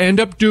you're going to end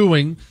up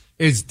doing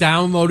is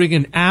downloading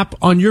an app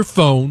on your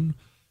phone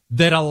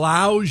that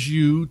allows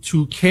you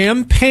to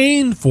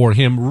campaign for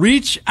him,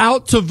 reach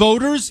out to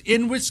voters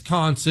in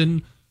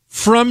Wisconsin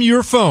from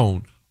your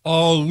phone.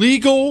 All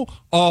legal,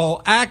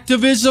 all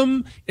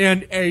activism,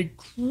 and a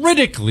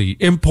critically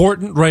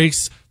important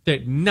race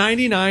that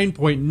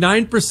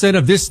 99.9%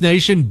 of this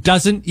nation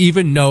doesn't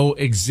even know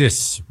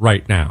exists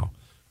right now.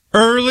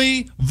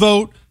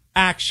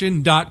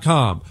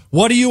 Earlyvoteaction.com.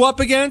 What are you up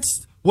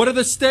against? What are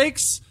the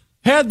stakes?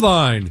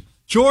 Headline: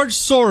 George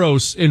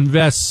Soros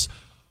invests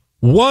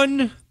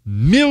 $1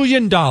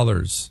 million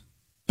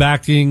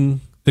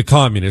backing the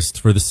communists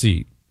for the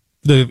seat.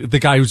 The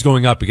guy who's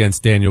going up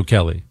against Daniel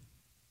Kelly.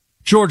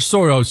 George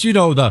Soros, you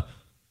know the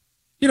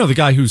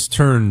guy who's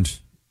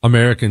turned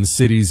American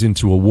cities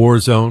into a war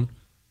zone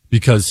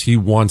because he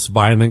wants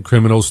violent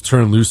criminals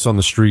turned loose on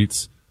the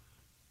streets.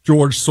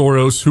 George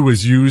Soros, who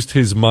has used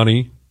his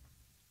money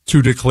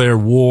to declare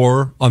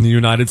war on the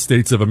United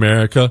States of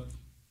America,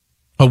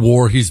 a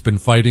war he's been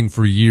fighting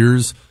for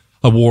years,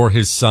 a war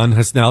his son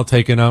has now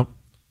taken up.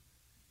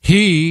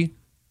 He's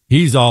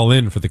all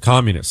in for the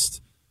communists.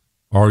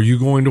 Are you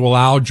going to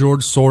allow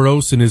George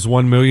Soros and his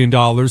 $1 million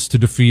to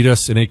defeat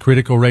us in a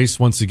critical race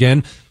once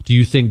again? Do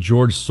you think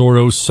George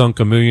Soros sunk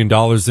 $1 million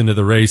into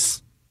the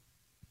race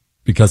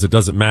because it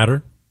doesn't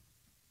matter?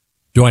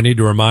 Do I need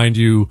to remind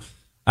you,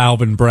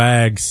 Alvin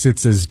Bragg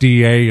sits as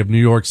DA of New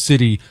York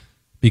City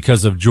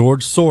because of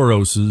George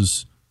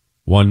Soros's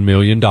 $1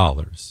 million.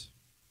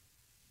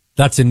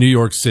 That's in New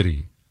York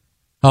City.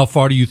 How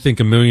far do you think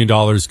 $1 million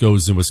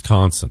goes in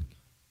Wisconsin?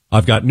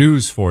 I've got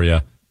news for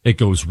you. It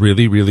goes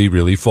really, really,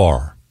 really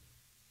far.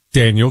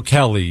 Daniel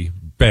Kelly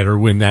better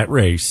win that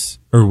race,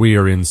 or we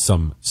are in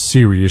some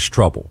serious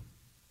trouble.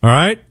 All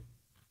right?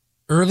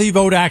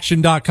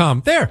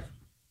 Earlyvoteaction.com. There.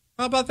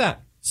 How about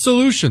that?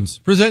 Solutions.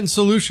 Presenting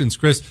solutions,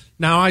 Chris.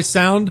 Now I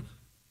sound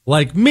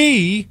like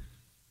me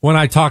when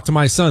I talk to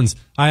my sons.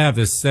 I have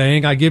this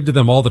saying I give to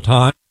them all the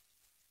time.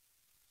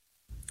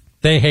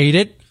 They hate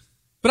it,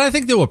 but I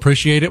think they'll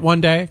appreciate it one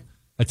day.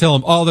 I tell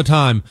them all the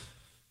time,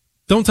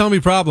 don't tell me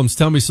problems,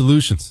 tell me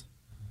solutions.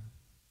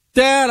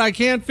 Dad, I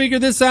can't figure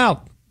this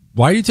out.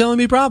 Why are you telling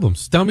me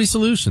problems? Tell me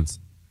solutions.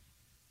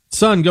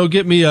 Son, go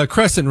get me a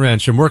crescent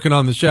wrench. I'm working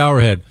on the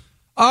shower head.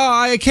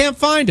 I can't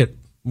find it.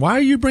 Why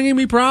are you bringing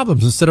me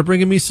problems instead of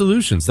bringing me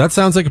solutions? That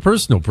sounds like a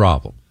personal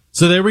problem.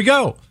 So there we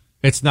go.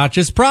 It's not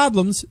just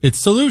problems, it's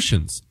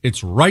solutions.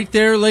 It's right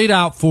there laid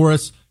out for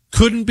us.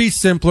 Couldn't be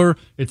simpler.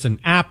 It's an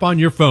app on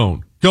your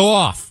phone. Go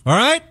off. All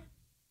right?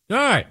 All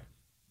right.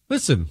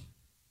 Listen,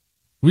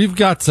 we've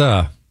got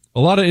a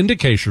lot of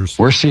indicators.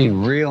 We're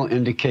seeing real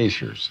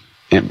indications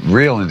that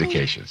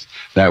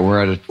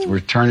we're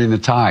turning the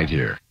tide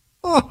here.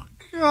 Oh,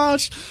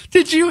 gosh.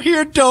 Did you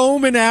hear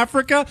Dome in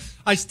Africa?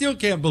 I still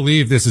can't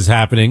believe this is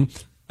happening.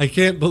 I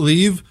can't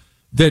believe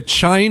that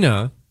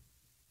China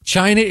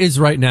is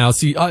right now.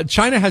 See,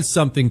 China has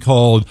something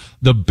called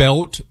the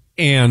Belt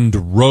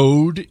and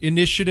Road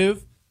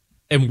Initiative.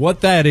 And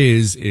what that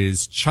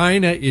is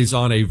China is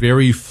on a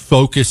very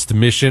focused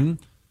mission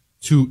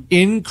to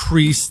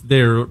increase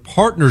their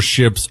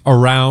partnerships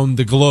around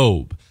the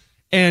globe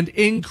and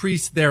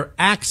increase their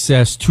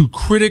access to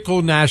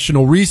critical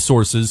national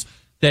resources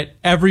that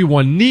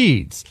everyone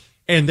needs.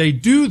 And they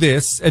do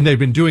this, and they've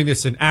been doing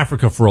this in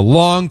Africa for a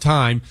long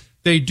time.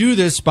 They do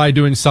this by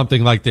doing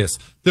something like this.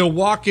 They'll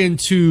walk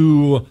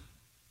into,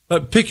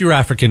 pick your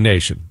African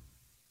nation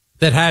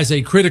that has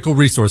a critical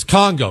resource.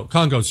 Congo.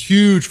 Congo's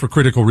huge for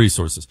critical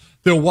resources.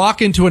 They'll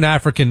walk into an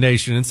African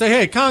nation and say,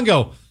 hey,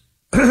 Congo,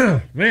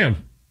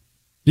 man,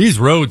 these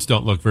roads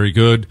don't look very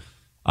good.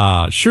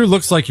 Sure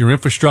looks like your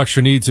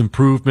infrastructure needs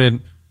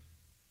improvement.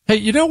 Hey,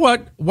 you know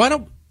what? Why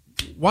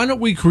don't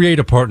we create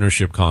a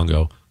partnership,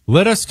 Congo?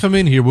 Let us come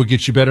in here. We'll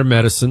get you better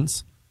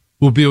medicines.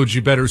 We'll build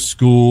you better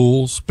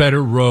schools,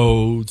 better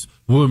roads.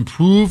 We'll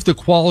improve the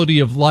quality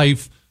of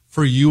life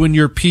for you and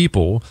your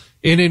people.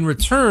 And in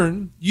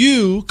return,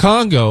 you,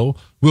 Congo,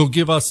 will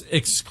give us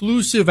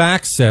exclusive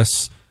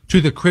access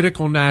to the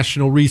critical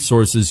national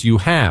resources you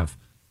have.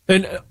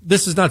 And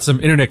this is not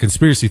some internet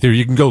conspiracy theory.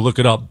 You can go look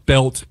it up.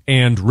 Belt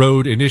and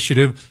Road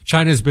Initiative.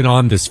 China's been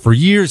on this for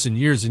years and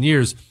years and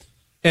years.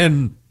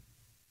 And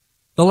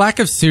the lack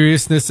of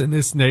seriousness in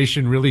this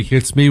nation really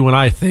hits me when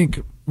I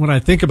think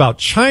about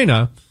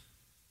China.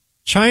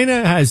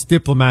 China has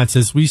diplomats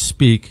as we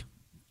speak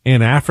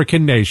in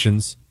African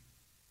nations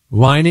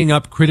lining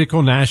up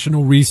critical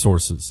national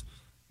resources.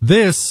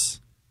 This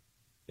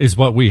is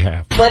what we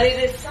have. But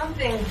it is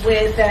something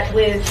with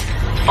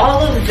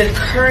all of the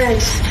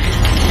current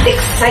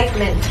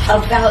excitement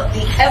about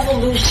the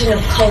evolution of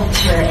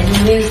culture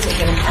and music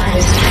and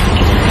artistry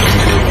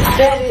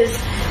that is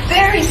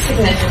very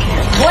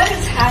significant. What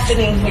is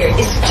happening here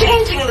is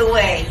changing the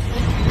way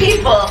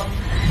people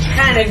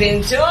kind of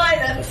enjoy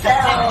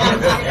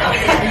themselves.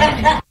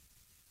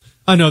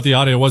 I know the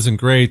audio wasn't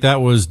great.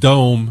 That was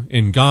Dome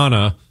in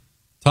Ghana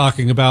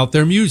talking about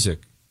their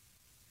music.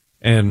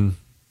 And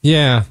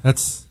yeah,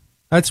 that's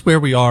where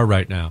we are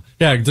right now.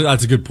 Yeah,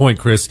 that's a good point,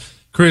 Chris.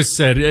 Chris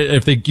said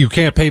you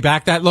can't pay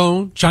back that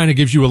loan, China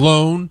gives you a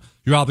loan,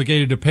 you're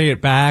obligated to pay it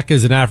back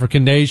as an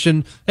African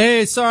nation.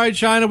 Hey, sorry,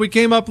 China, we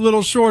came up a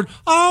little short.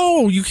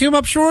 Oh, you came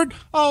up short?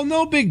 Oh,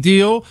 no big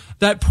deal.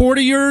 That port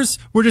of yours,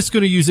 we're just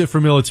going to use it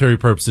for military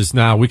purposes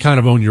now. We kind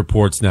of own your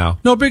ports now.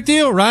 No big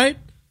deal, right?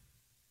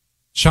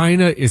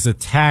 China is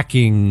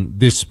attacking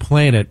this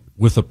planet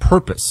with a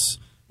purpose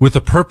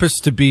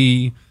to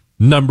be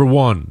number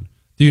one.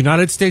 The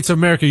United States of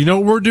America, you know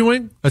what we're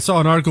doing? I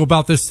saw an article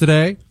about this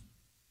today.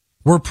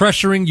 We're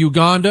pressuring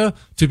Uganda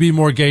to be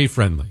more gay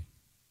friendly.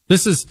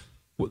 This is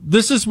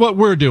what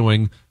we're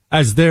doing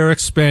as they're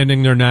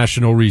expanding their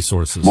national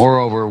resources.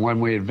 Moreover, when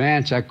we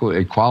advance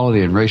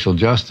equality and racial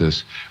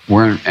justice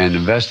and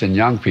invest in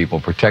young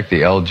people, protect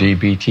the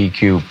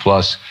LGBTQ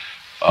plus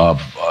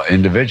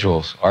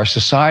individuals, our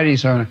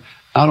societies are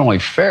not only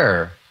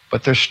fair,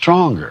 but they're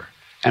stronger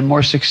and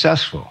more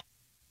successful.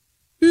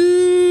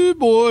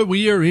 Boy,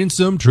 we are in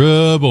some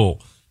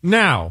trouble.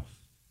 Now,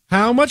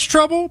 how much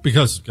trouble?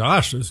 Because,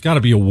 gosh, there's got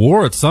to be a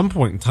war at some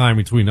point in time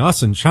between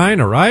us and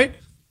China, right?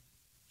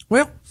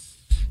 Well,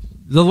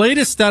 the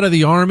latest out of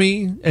the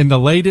Army and the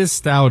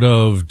latest out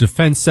of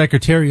Defense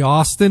Secretary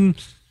Austin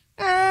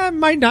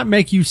might not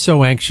make you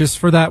so anxious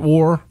for that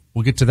war.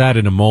 We'll get to that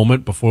in a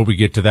moment. Before we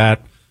get to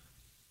that,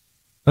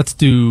 let's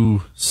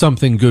do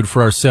something good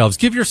for ourselves.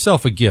 Give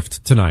yourself a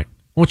gift tonight.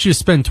 I want you to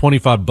spend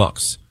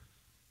 $25.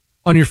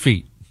 on your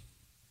feet.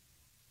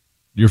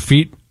 Your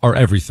feet are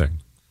everything.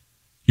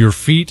 Your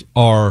feet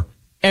are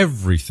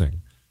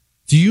everything.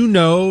 Do you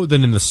know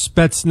that in the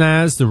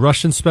Spetsnaz, the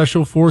Russian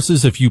Special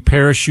Forces, if you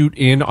parachute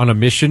in on a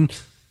mission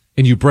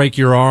and you break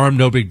your arm,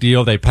 no big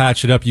deal. They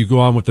patch it up. You go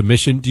on with the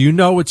mission. Do you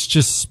know it's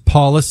just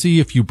policy?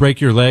 If you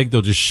break your leg,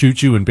 they'll just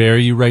shoot you and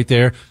bury you right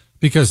there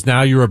because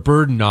now you're a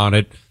burden on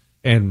it.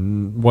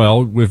 And,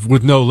 well,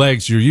 with no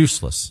legs, you're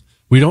useless.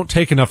 We don't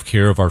take enough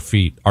care of our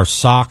feet, our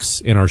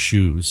socks, and our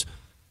shoes.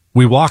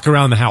 We walk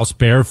around the house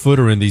barefoot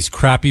or in these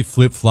crappy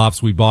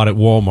flip-flops we bought at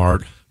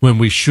Walmart when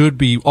we should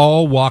be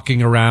all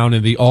walking around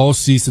in the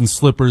all-season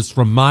slippers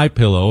from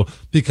MyPillow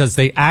because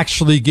they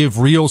actually give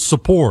real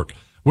support.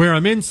 Where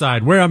I'm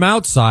inside, where I'm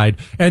outside,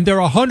 and they're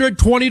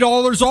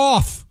 $120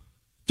 off.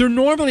 They're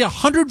normally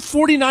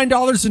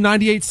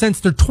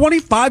 $149.98. They're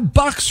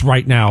 $25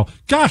 right now.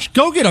 Gosh,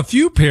 go get a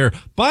few pair.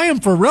 Buy them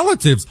for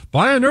relatives.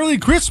 Buy an early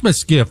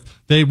Christmas gift.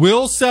 They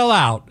will sell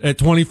out at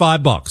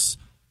 $25.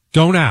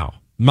 Go now.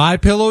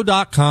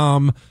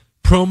 MyPillow.com,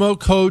 promo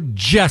code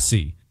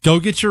Jesse. Go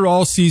get your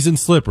all-season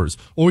slippers.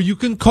 Or you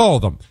can call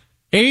them.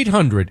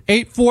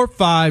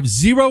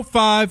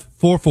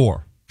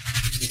 800-845-0544.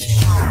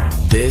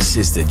 This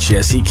is the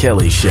Jesse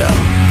Kelly Show.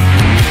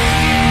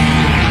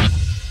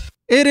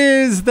 It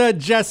is the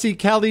Jesse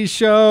Kelly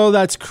Show.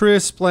 That's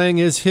Chris playing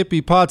his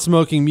hippie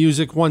pot-smoking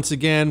music once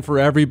again for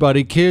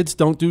everybody. Kids,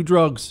 don't do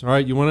drugs. All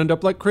right, you want to end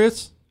up like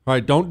Chris? All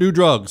right, don't do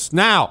drugs.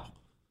 Now,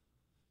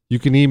 you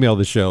can email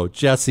the show,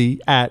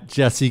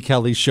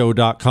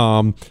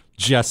 jesse@jessekellyshow.com,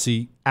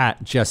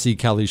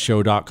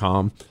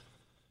 jesse@jessekellyshow.com.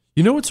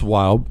 You know what's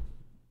wild?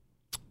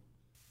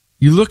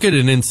 You look at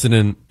an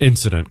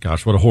incident,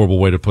 gosh, what a horrible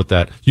way to put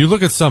that. You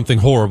look at something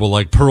horrible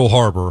like Pearl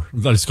Harbor.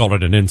 Let's call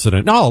it an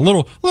incident. No, a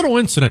little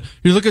incident.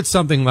 You look at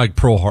something like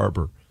Pearl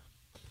Harbor.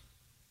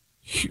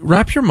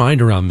 Wrap your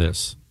mind around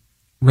this.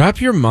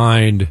 Wrap your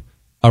mind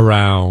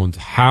around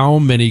how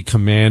many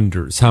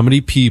commanders, how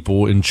many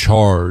people in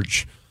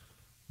charge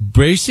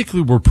basically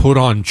were put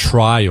on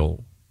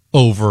trial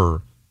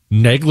over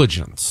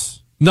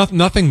negligence.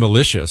 Nothing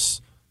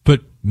malicious,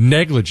 but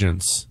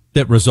negligence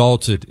that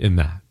resulted in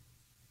that.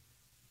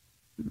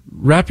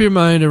 Wrap your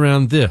mind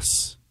around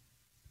this.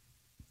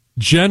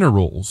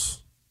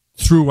 Generals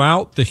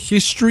throughout the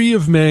history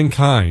of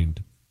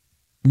mankind,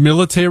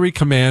 military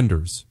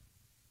commanders,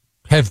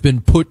 have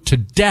been put to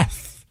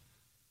death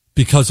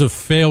because of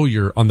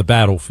failure on the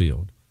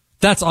battlefield.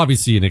 That's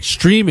obviously an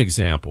extreme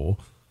example,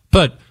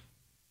 but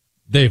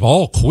they've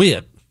all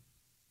quit.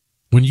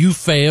 When you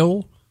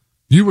fail,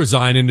 you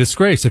resign in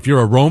disgrace. If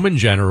you're a Roman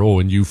general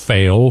and you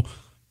fail,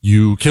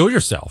 you kill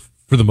yourself.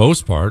 For the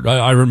most part,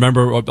 I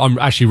remember I'm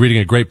actually reading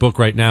a great book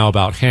right now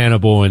about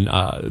Hannibal and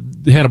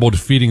Hannibal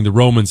defeating the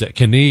Romans at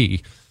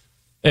Cannae,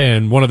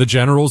 and one of the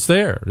generals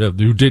there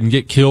who didn't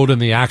get killed in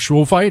the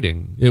actual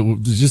fighting,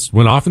 it just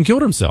went off and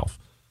killed himself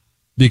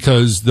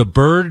because the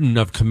burden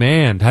of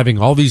command, having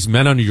all these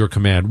men under your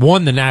command,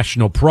 one, the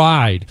national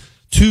pride,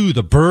 two,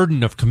 the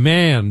burden of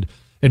command,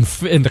 and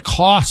the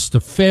cost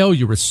of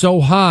failure is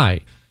so high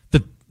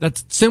that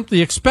that's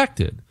simply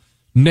expected.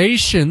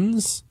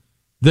 Nations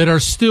that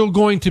are still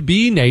going to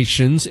be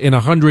nations in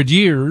 100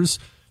 years,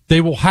 they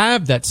will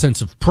have that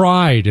sense of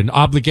pride and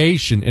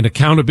obligation and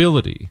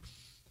accountability.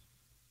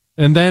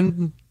 And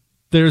then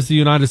there's the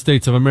United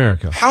States of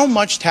America. How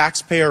much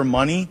taxpayer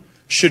money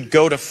should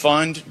go to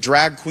fund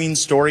drag queen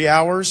story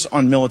hours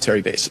on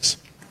military bases?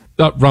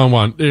 Wrong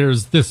one.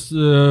 There's this.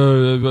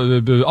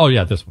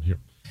 This one here.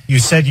 You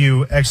said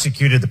you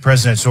executed the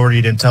president's order.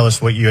 You didn't tell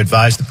us what you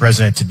advised the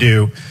president to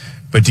do.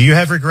 But do you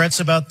have regrets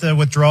about the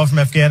withdrawal from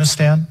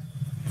Afghanistan?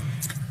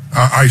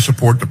 I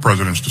support the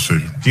president's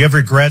decision. Do you have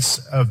regrets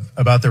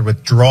about the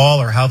withdrawal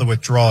or how the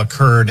withdrawal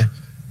occurred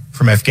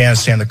from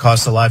Afghanistan that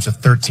cost the lives of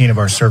 13 of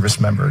our service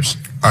members?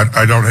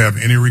 I don't have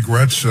any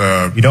regrets.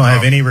 You don't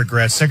have any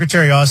regrets.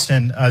 Secretary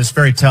Austin, it's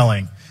very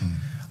telling.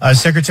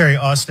 Secretary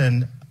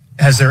Austin,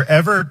 has there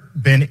ever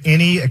been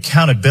any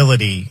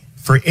accountability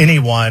for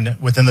anyone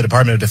within the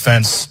Department of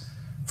Defense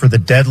for the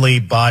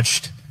deadly,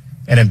 botched,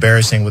 and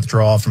embarrassing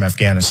withdrawal from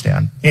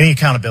Afghanistan? Any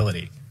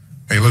accountability?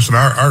 Hey, listen,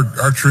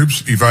 our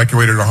troops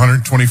evacuated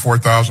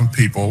 124,000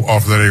 people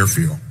off of that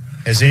airfield.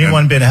 Has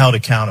anyone been held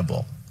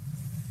accountable?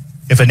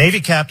 If a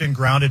Navy captain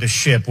grounded a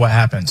ship, what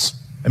happens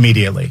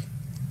immediately?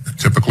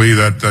 Typically,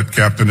 that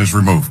captain is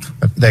removed.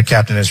 That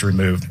captain is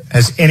removed.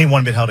 Has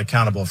anyone been held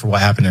accountable for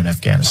what happened in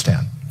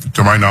Afghanistan?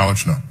 To my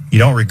knowledge, no. You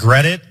don't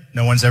regret it?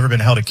 No one's ever been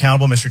held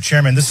accountable? Mr.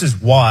 Chairman, this is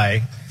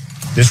why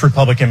this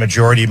Republican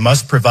majority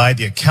must provide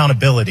the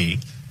accountability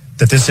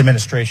that this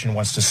administration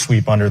wants to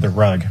sweep under the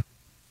rug.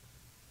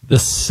 The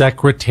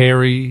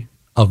Secretary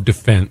of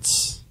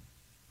Defense,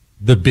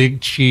 the big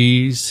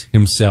cheese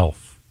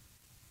himself,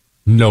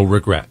 no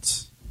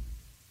regrets,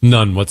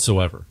 none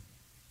whatsoever.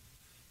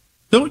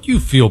 Don't you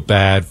feel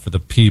bad for the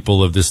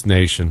people of this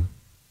nation?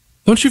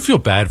 Don't you feel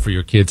bad for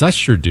your kids? I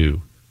sure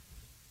do.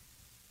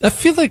 I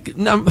feel like,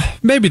 now,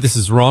 maybe this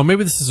is wrong,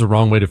 maybe this is a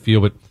wrong way to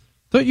feel, but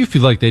don't you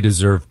feel like they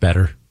deserve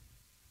better?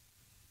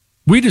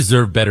 We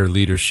deserve better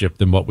leadership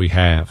than what we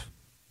have.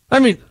 I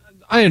mean,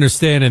 I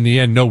understand in the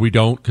end, no, we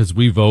don't, because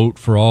we vote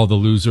for all the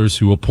losers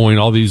who appoint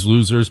all these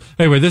losers.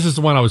 Anyway, this is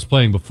the one I was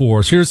playing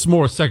before. So here's some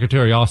more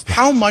Secretary Austin.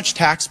 How much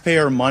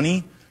taxpayer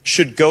money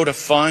should go to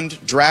fund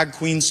drag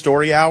queen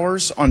story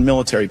hours on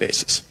military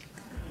bases?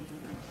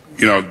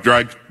 You know,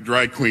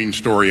 drag queen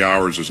story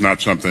hours is not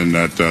something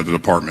that the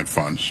department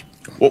funds.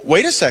 Well,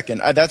 wait a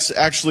second. That's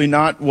actually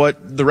not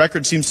what the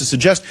record seems to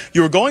suggest.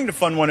 You were going to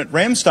fund one at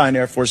Ramstein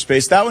Air Force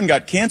Base. That one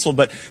got canceled,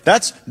 but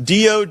that's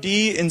DOD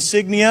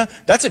insignia.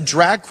 That's a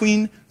drag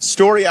queen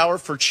story hour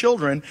for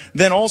children.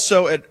 Then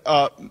also at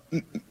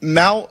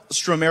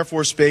Malmstrom Air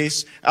Force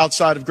Base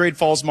outside of Great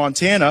Falls,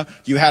 Montana,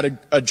 you had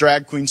a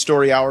drag queen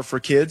story hour for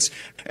kids.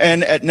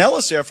 And at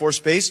Nellis Air Force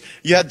Base,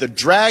 you had the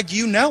Drag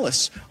You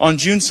Nellis on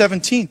June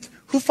 17th.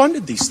 Who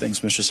funded these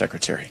things, Mr.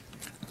 Secretary?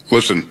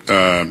 Listen,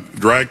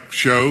 drag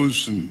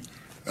shows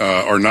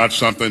are not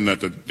something that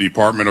the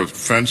Department of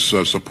Defense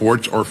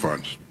supports or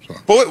funds. So.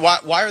 But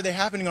why are they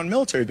happening on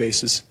military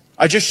bases?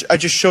 I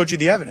just showed you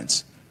the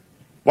evidence.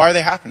 Why are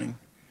they happening?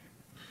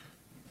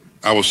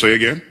 I will say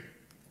again,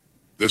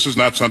 this is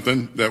not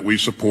something that we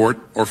support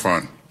or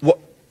fund.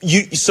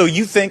 So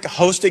you think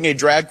hosting a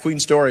drag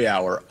queen story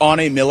hour on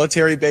a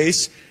military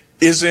base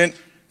isn't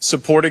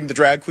supporting the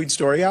drag queen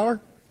story hour?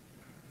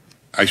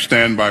 I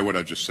stand by what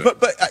I just said.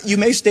 But you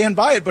may stand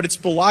by it, but it's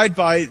belied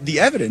by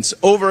the evidence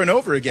over and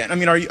over again. I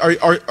mean,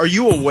 are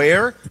you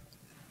aware?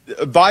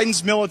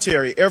 Biden's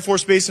military, Air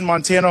Force Base in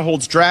Montana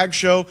holds drag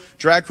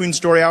queen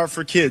story hour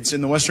for kids in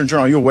the Western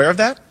Journal. Are you aware of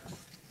that?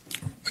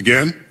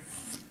 Again,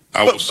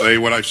 I will say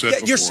what I said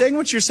before. You're saying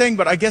what you're saying,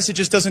 but I guess it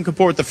just doesn't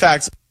comport with the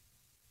facts.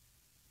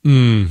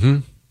 Mm-hmm.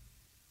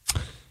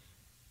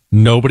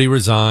 Nobody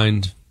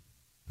resigned.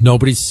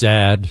 Nobody's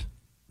sad.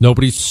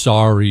 Nobody's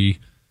sorry.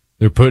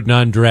 They're putting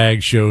on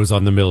drag shows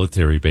on the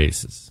military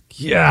bases.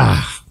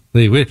 Yeah.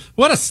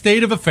 What a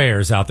state of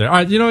affairs out there. All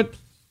right, you know what?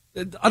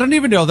 I don't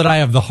even know that I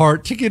have the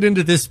heart to get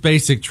into this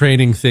basic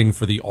training thing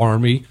for the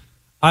Army.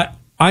 I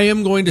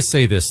am going to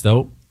say this,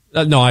 though.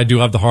 No, I do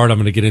have the heart. I'm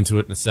going to get into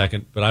it in a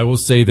second. But I will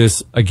say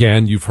this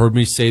again. You've heard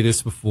me say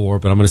this before,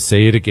 but I'm going to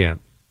say it again.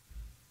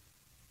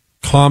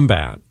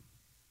 Combat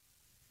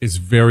is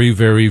very,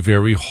 very,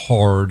 very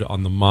hard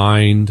on the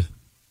mind,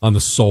 on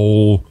the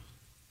soul.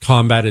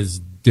 Combat is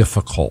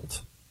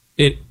difficult.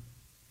 It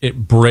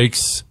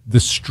breaks the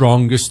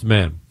strongest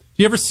men.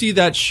 You ever see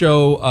that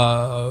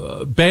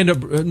show,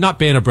 not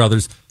Band of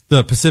Brothers,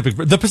 The Pacific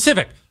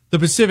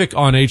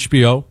on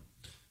HBO?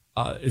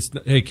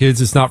 Hey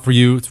kids, it's not for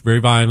you. It's very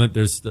violent.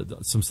 There's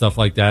some stuff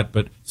like that.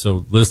 But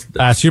so let's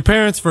ask your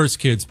parents first,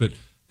 kids. But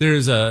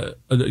there's a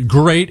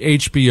great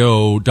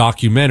HBO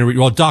documentary,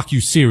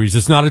 docu-series.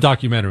 It's not a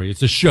documentary.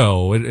 It's a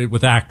show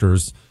with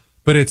actors,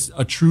 but it's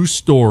a true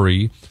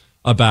story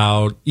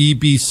about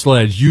E.B.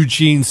 Sledge.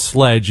 Eugene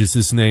Sledge is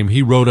his name.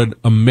 He wrote an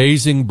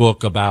amazing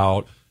book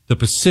about the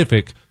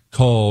Pacific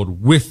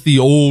called With the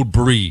Old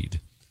Breed.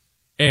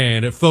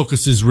 And it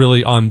focuses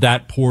really on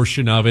that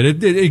portion of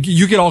it.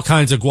 You get all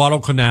kinds of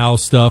Guadalcanal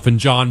stuff and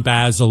John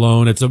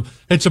Basilone.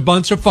 It's a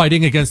bunch of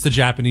fighting against the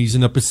Japanese in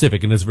the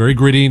Pacific, and it's very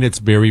gritty and it's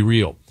very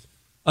real.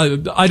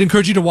 I'd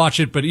encourage you to watch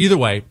it, but either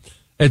way,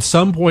 at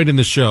some point in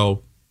the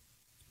show,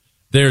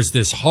 there's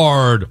this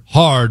hard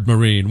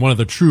Marine, one of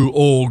the true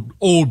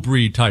old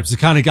breed types, the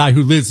kind of guy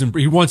who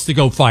he wants to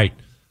go fight.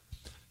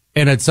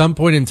 And at some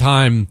point in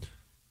time,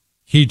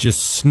 he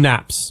just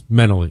snaps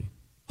mentally.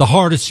 The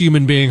hardest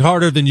human being,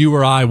 harder than you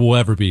or I will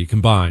ever be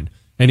combined.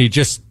 And he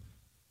just,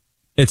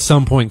 at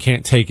some point,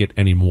 can't take it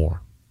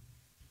anymore.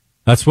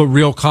 That's what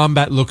real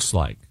combat looks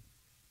like.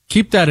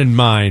 Keep that in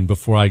mind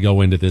before I go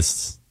into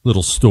this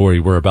little story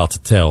we're about to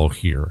tell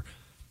here.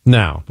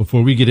 Now,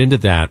 before we get into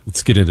that,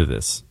 let's get into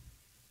this.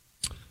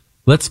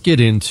 Let's get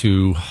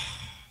into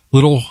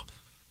little,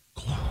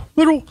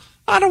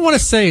 I don't want to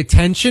say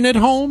tension at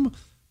home,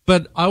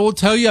 but I will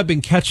tell you I've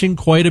been catching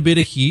quite a bit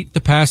of heat the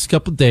past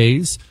couple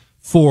days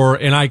for,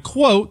 and I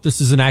quote,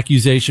 this is an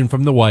accusation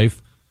from the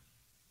wife,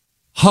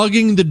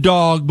 hugging the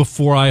dog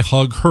before I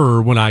hug her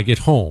when I get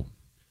home.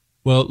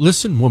 Well,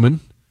 listen,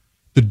 woman,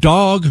 the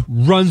dog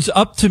runs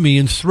up to me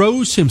and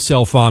throws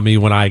himself on me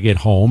when I get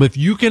home. If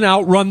you can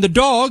outrun the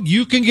dog,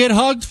 you can get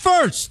hugged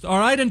first. All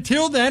right.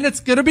 Until then, it's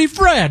going to be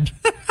Fred.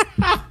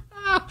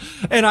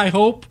 And I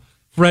hope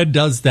Fred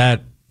does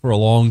that for a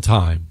long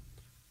time.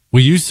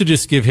 We used to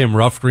just give him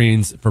Rough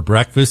Greens for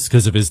breakfast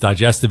because of his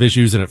digestive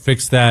issues, and it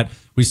fixed that.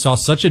 We saw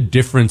such a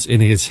difference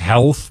in his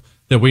health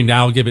that we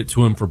now give it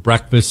to him for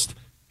breakfast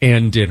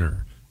and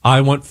dinner.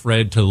 I want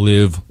Fred to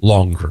live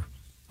longer.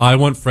 I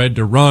want Fred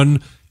to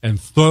run and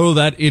throw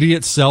that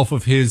idiot self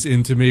of his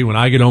into me when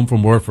I get home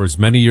from work for as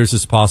many years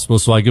as possible,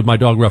 so I give my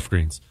dog Rough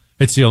Greens.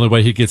 It's the only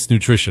way he gets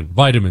nutrition,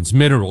 vitamins,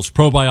 minerals,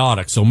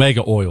 probiotics,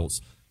 omega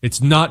oils.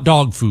 It's not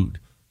dog food.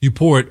 You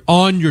pour it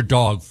on your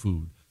dog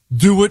food.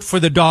 Do it for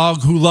the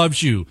dog who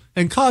loves you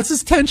and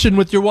causes tension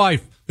with your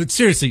wife. But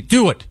seriously,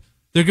 do it.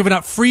 They're giving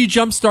out free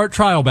Jumpstart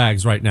trial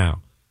bags right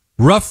now.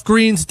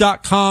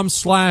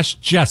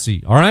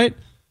 Roughgreens.com/Jesse. All right?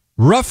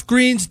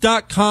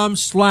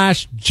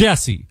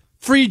 Roughgreens.com/Jesse.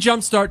 Free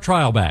Jumpstart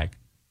trial bag.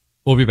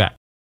 We'll be back.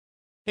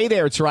 Hey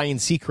there, it's Ryan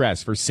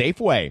Seacrest for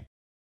Safeway.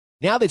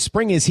 Now that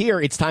spring is here,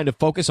 it's time to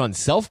focus on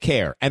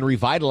self-care and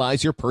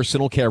revitalize your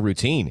personal care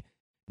routine.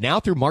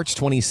 Now through March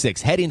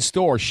 26, head in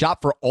store,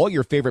 shop for all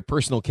your favorite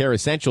personal care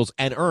essentials,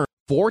 and earn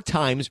 4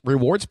 times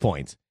rewards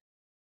points.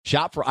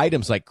 Shop for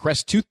items like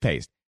Crest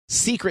toothpaste,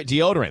 Secret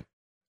deodorant,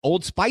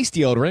 Old Spice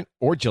deodorant,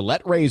 or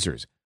Gillette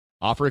razors.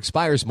 Offer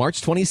expires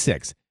March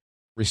 26.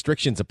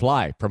 Restrictions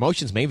apply.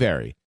 Promotions may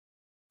vary.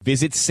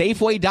 Visit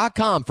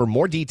Safeway.com for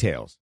more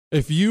details.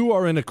 If you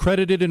are an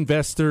accredited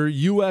investor,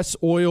 U.S.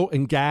 oil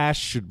and gas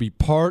should be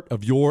part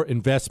of your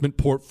investment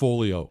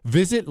portfolio.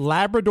 Visit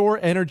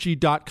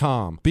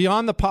LabradorEnergy.com.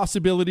 Beyond the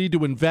possibility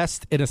to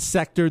invest in a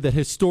sector that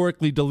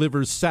historically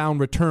delivers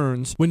sound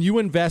returns, when you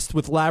invest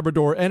with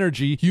Labrador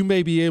Energy, you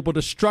may be able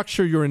to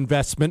structure your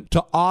investment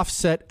to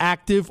offset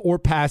active or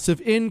passive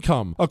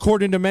income.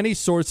 According to many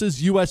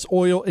sources, U.S.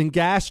 oil and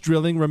gas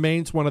drilling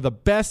remains one of the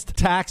best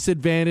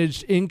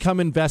tax-advantaged income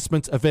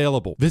investments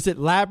available. Visit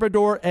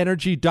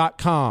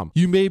LabradorEnergy.com.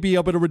 You may be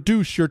able to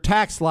reduce your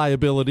tax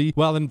liability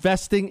while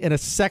investing in a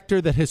sector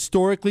that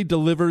historically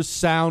delivers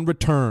sound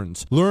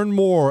returns. Learn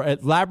more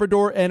at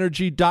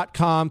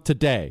LabradorEnergy.com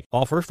today.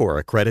 Offer for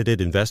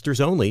accredited investors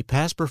only.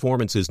 Past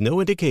performance is no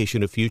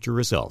indication of future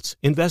results.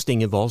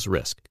 Investing involves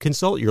risk.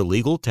 Consult your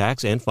legal,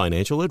 tax, and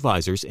financial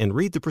advisors and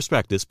read the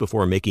prospectus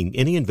before making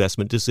any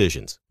investment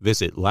decisions.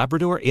 Visit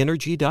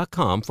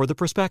LabradorEnergy.com for the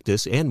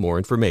prospectus and more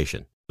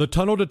information. The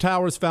Tunnel to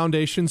Towers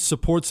Foundation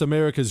supports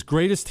America's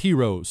greatest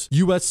heroes,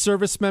 U.S.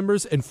 service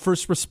members and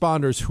first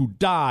responders who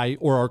die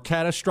or are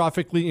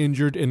catastrophically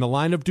injured in the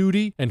line of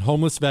duty, and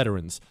homeless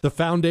veterans. The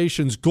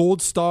foundation's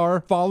Gold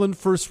Star, Fallen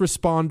First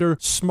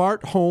Responder,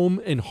 Smart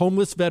Home, and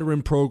Homeless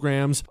Veteran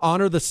programs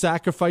honor the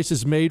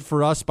sacrifices made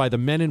for us by the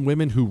men and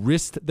women who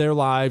risked their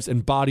lives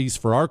and bodies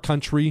for our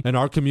country and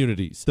our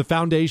communities. The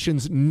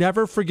foundation's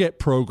Never Forget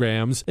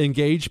programs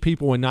engage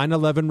people in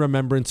 9/11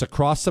 remembrance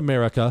across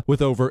America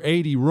with over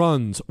 80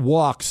 runs,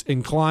 walks,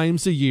 and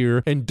climbs a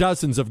year, and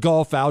dozens of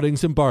golf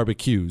outings and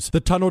barbecues.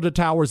 The Tunnel to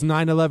Towers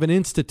 9/11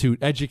 Institute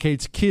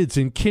educates kids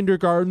in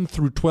kindergarten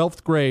through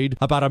 12th grade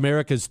about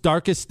America's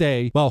darkest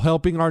day while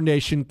helping our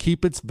nation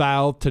keep its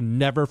vow to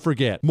never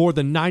forget. More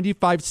than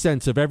 95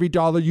 cents of every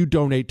dollar you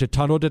donate to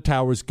Tunnel to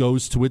Towers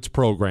goes to its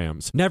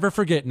programs. Never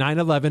forget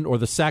 9/11 or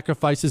the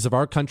sacrifices of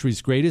our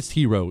country's greatest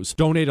heroes.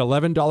 Donate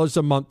 $11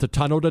 a month to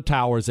Tunnel to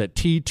Towers at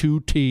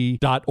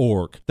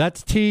T2T.org.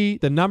 That's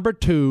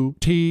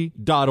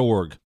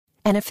T2T.org.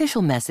 An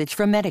official message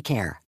from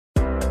Medicare.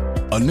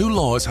 A new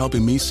law is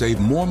helping me save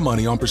more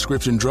money on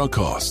prescription drug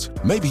costs.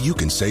 Maybe you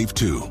can save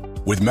too.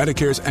 With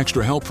Medicare's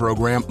Extra Help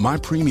program, my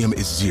premium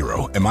is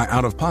zero and my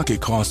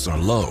out-of-pocket costs are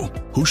low.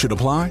 Who should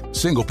apply?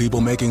 Single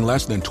people making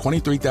less than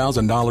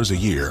 $23,000 a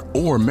year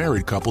or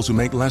married couples who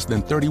make less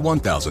than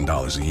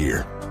 $31,000 a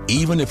year.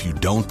 Even if you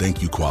don't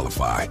think you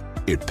qualify,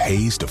 it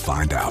pays to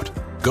find out.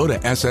 Go to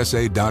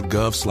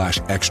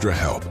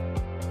ssa.gov/extrahelp.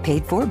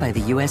 Paid for by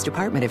the U.S.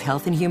 Department of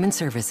Health and Human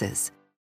Services.